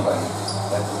to anybody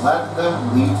that let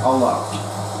them leave alone.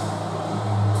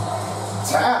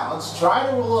 Towns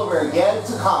try to roll over again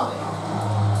to Conley.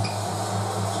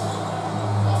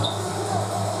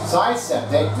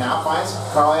 Sidestepped it, now finds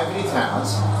Karl Anthony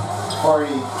Towns for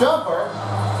the jumper.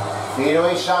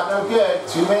 Fadeaway shot no good.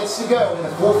 2 minutes to go in the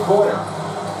fourth quarter.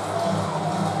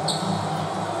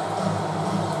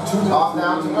 Off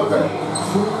now to Booker.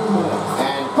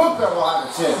 And Booker will have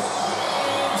a two.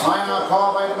 Timeout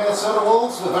call by the Minnesota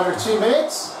Wolves with under 2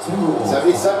 minutes.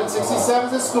 77-67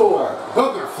 to score.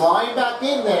 Booker flying back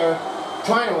in there,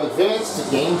 trying to advance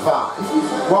to game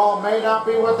 5. Well, it may not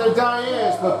be what their die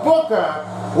is, but Booker,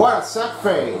 what a set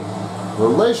fade.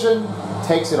 Religion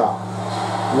takes it off.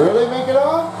 Really make it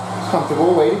off?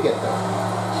 Comfortable way to get there.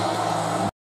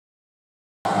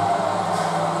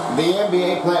 The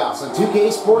NBA playoffs on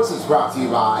 2K Sports is brought to you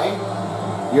by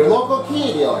your local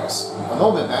Kia dealers, a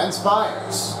moment that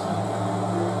inspires.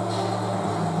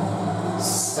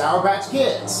 Sour Patch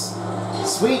Kids,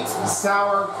 sweet,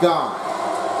 sour, gone.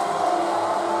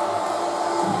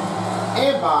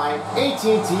 And by AT&T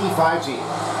 5G,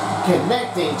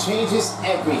 connecting changes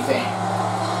everything.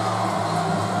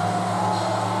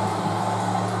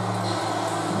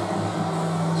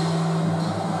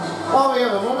 While we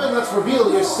have a moment, let's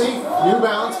reveal your safe New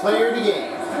Balance player of the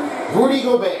game, Rudy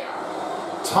Gobert.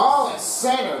 Tallest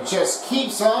center just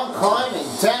keeps on climbing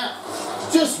down.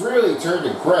 Just really turned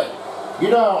it great. You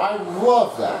know, I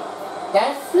love that.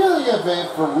 That Philly event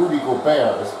for Rudy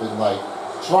Gobert has been like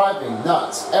driving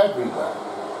nuts everywhere.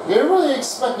 They're really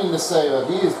expecting to say that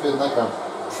he has been like a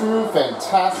true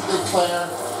fantastic player.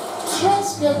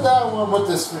 Just get that one with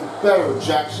this better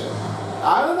rejection.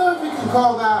 I don't know if you can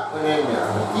call that one in there,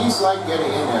 but he's like getting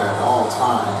in there at all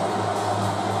time.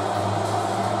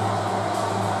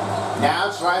 Now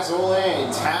tries to roll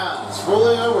in. Towns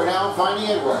rolling over now, finding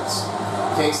Edwards.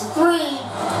 Takes the three,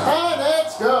 and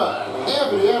it's good.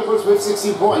 Anthony Edwards with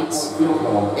 60 points.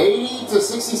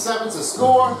 80-67 to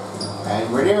score,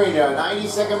 and we're nearing the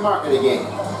 90-second mark of the game.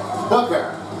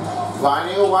 Booker,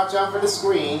 finding a watch out for the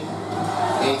screen.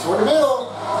 In toward the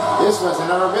middle. This was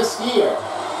another miss here.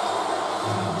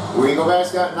 Rudy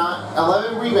Gobert's got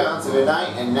 11 rebounds in the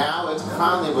night, and now it's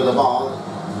Conley with the ball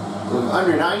with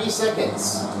under 90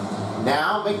 seconds.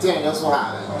 Now McDaniels will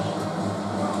have it.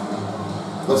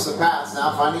 Looks the pass,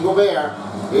 now finding Gobert.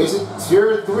 Here's a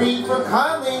tier 3 for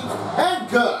Conley, and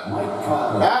good.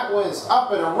 That was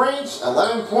up in a range,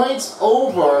 11 points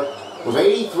over with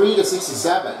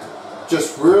 83-67.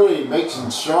 Just really making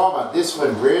sure that this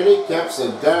one really kept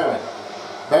it going.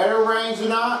 Better range or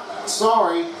not,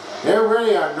 sorry. They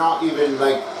really are not even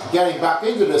like getting back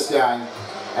into this guy.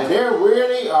 And they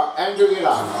really are ending it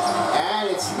up. And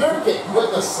it's Nurkic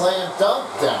with a slam dunk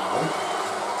down.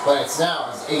 But it's now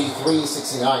an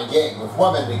 83-69 game with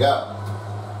 1 minute to go.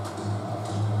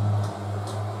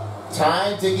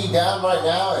 Time ticking down right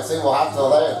now as they will have to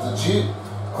let the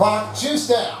clock juice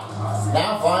down.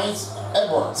 Now finds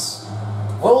Edwards.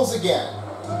 Rolls again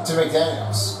to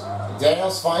McDaniels.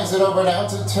 McDaniels finds it over now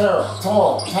to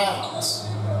Towns.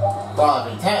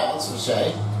 Bobby Towns for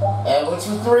Shea. Edwards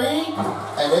for 3.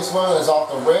 And this one is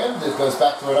off the rim. This goes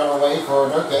back to another way for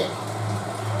Nurkic.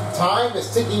 Time is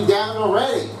ticking down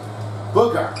already.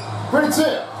 Booker For the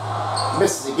 2.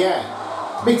 Misses again.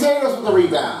 McDaniels with the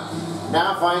rebound.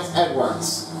 Now finds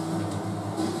Edwards.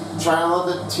 Trying to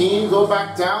let the team go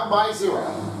back down by 0.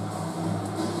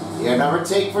 Here, another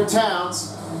take for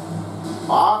Towns.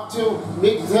 Off to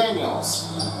McDaniels.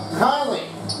 Conley.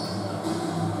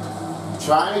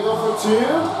 Trying to go for 2.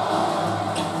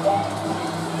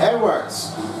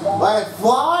 Edwards. Let it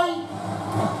fly.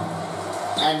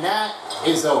 And that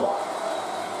is over.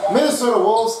 Minnesota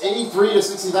Wolves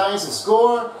 83-69 is the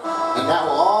score. And that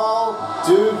will all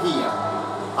do here.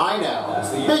 I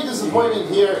know. Big disappointment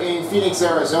here in Phoenix,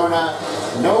 Arizona.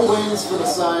 No wins for the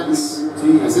Suns.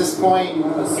 At this point,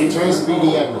 it turns to be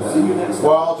the end of it.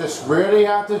 Well, just really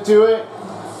have to do it.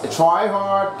 Try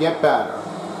hard, get better.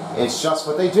 It's just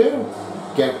what they do.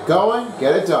 Get going,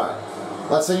 get it done.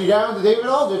 Let's send you down to David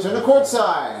Aldridge on the court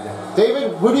side.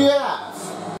 David, who do you have?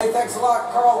 Hey, thanks a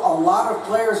lot, Carl. A lot of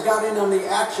players got in on the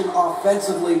action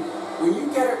offensively. When you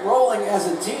get it rolling as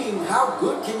a team, how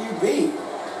good can you be?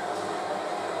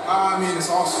 I mean, it's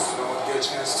awesome, you know, to get a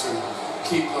chance to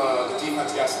keep the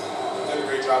defense guessing. We did a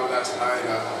great job of that tonight.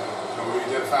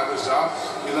 We did a fabulous job.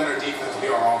 We let our defense be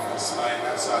our offense tonight, and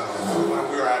that's when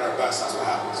we were at our best. That's what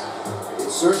happens.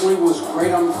 It certainly was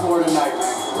great on the floor tonight,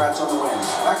 man. Congrats on the win.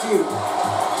 Back to you.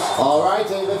 All right,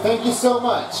 David, thank you so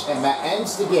much. And that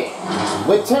ends the game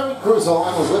with Terry Crews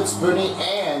along with Luke Spoonie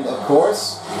and, of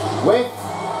course, with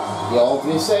the old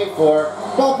new save for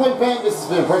Ballpoint Pen. This has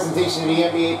been a presentation of the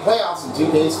NBA playoffs in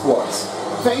 2K Sports.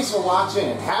 Thanks for watching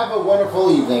and have a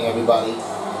wonderful evening, everybody.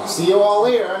 See you all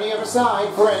later on the other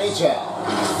side for NHL.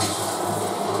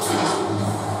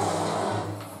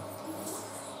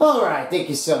 Alright, thank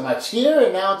you so much here,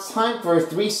 and now it's time for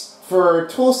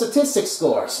total statistics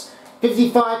scores.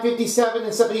 55, 57,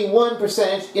 and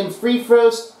 71% in free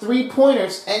throws,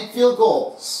 3-pointers, and field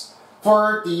goals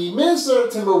for the Minnesota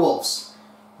Timberwolves.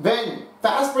 Then,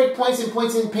 fast break points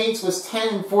and paints was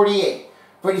 10 and 48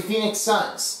 for the Phoenix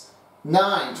Suns.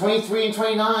 9, 23, and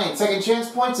 29. Second chance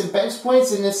points and bench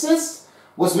points and assists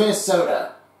was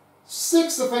Minnesota.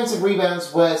 6 defensive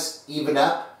rebounds was even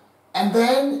up. And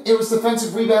then it was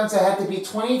defensive rebounds that had to be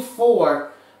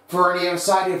 24 for the other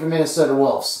side of the Minnesota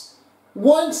Wolves.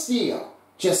 1 steal,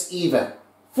 just even.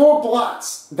 4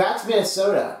 blocks, that's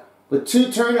Minnesota. With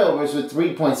 2 turnovers with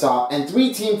 3 points off and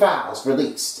 3 team fouls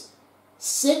released.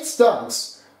 6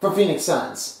 dunks for Phoenix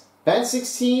Suns. That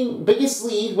 16 biggest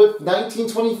lead with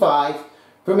 19-25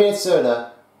 for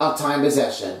Minnesota of time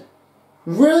possession.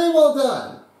 Really well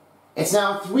done. It's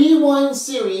now 3-1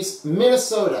 series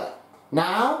Minnesota.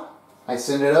 Now, I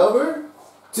send it over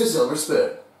to Silver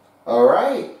Spoon.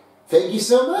 Alright, thank you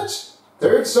so much.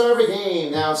 Third star of the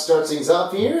game now starts things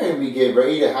up here and we get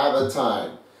ready to have a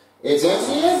time. It's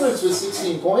Anthony Edwards with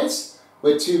 16 points,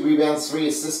 with 2 rebounds, 3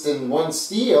 assists, and 1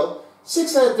 steal.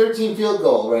 6 out of 13 field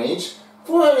goal range.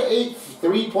 4 out of 8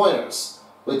 3-pointers.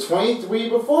 With 23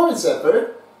 performance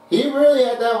effort, he really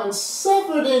had that one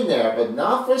suffered in there, but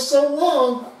not for so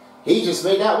long. He just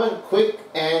made that one quick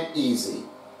and easy.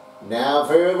 Now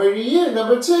for over to you,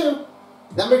 number 2.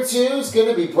 Number 2 is going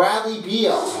to be Bradley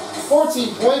Beal.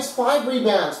 14 points, 5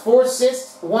 rebounds, 4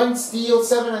 assists, 1 steal,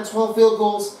 7 out of 12 field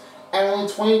goals, and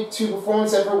only 22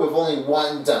 performance effort with only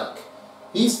 1 dunk.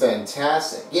 He's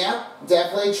fantastic. Yeah,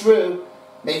 definitely true.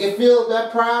 Make it feel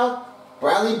that proud.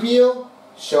 Bradley Beal,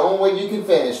 show him what you can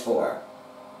finish for.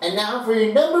 And now for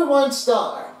your number 1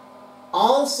 star.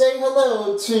 I'll say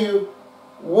hello to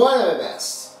one of the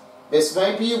best. This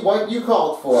might be what you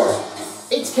called for.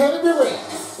 It's Kevin Durant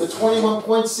with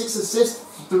 21.6 assists,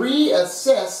 3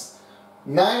 assists,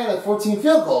 9 out of 14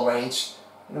 field goal range.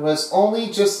 And it was only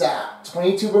just that.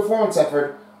 22 performance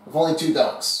effort with only 2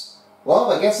 dunks.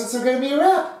 Well, I guess that's going to be a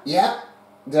wrap. Yep,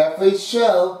 definitely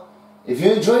show. If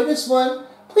you enjoyed this one,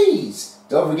 please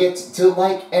don't forget to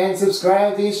like and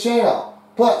subscribe to this channel.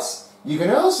 Plus, you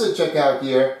can also check out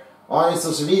here on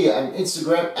social media on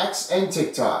Instagram, X, and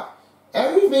TikTok.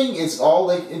 Everything is all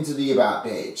linked into the About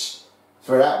page.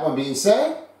 For that one being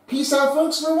said, peace out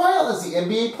folks for a while as the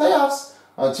NBA playoffs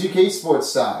on 2K Sports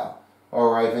Style.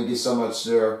 Alright, thank you so much,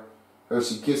 sir.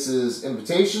 Hershey Kisses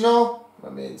Invitational.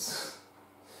 That means...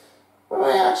 what am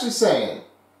I actually saying?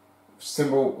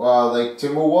 Like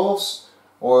Timberwolves?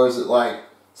 Or is it like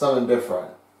something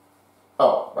different?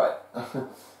 Oh, right.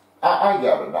 I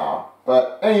get it now.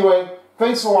 But anyway,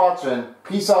 thanks for watching.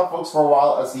 Peace out, folks, for a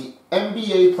while as the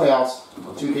NBA playoffs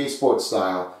on 2K Sports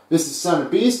Style. This is Son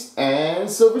of Beast and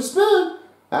Silver Spoon.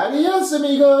 Adios,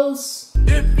 amigos.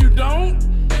 If you don't,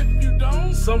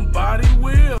 somebody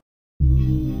will.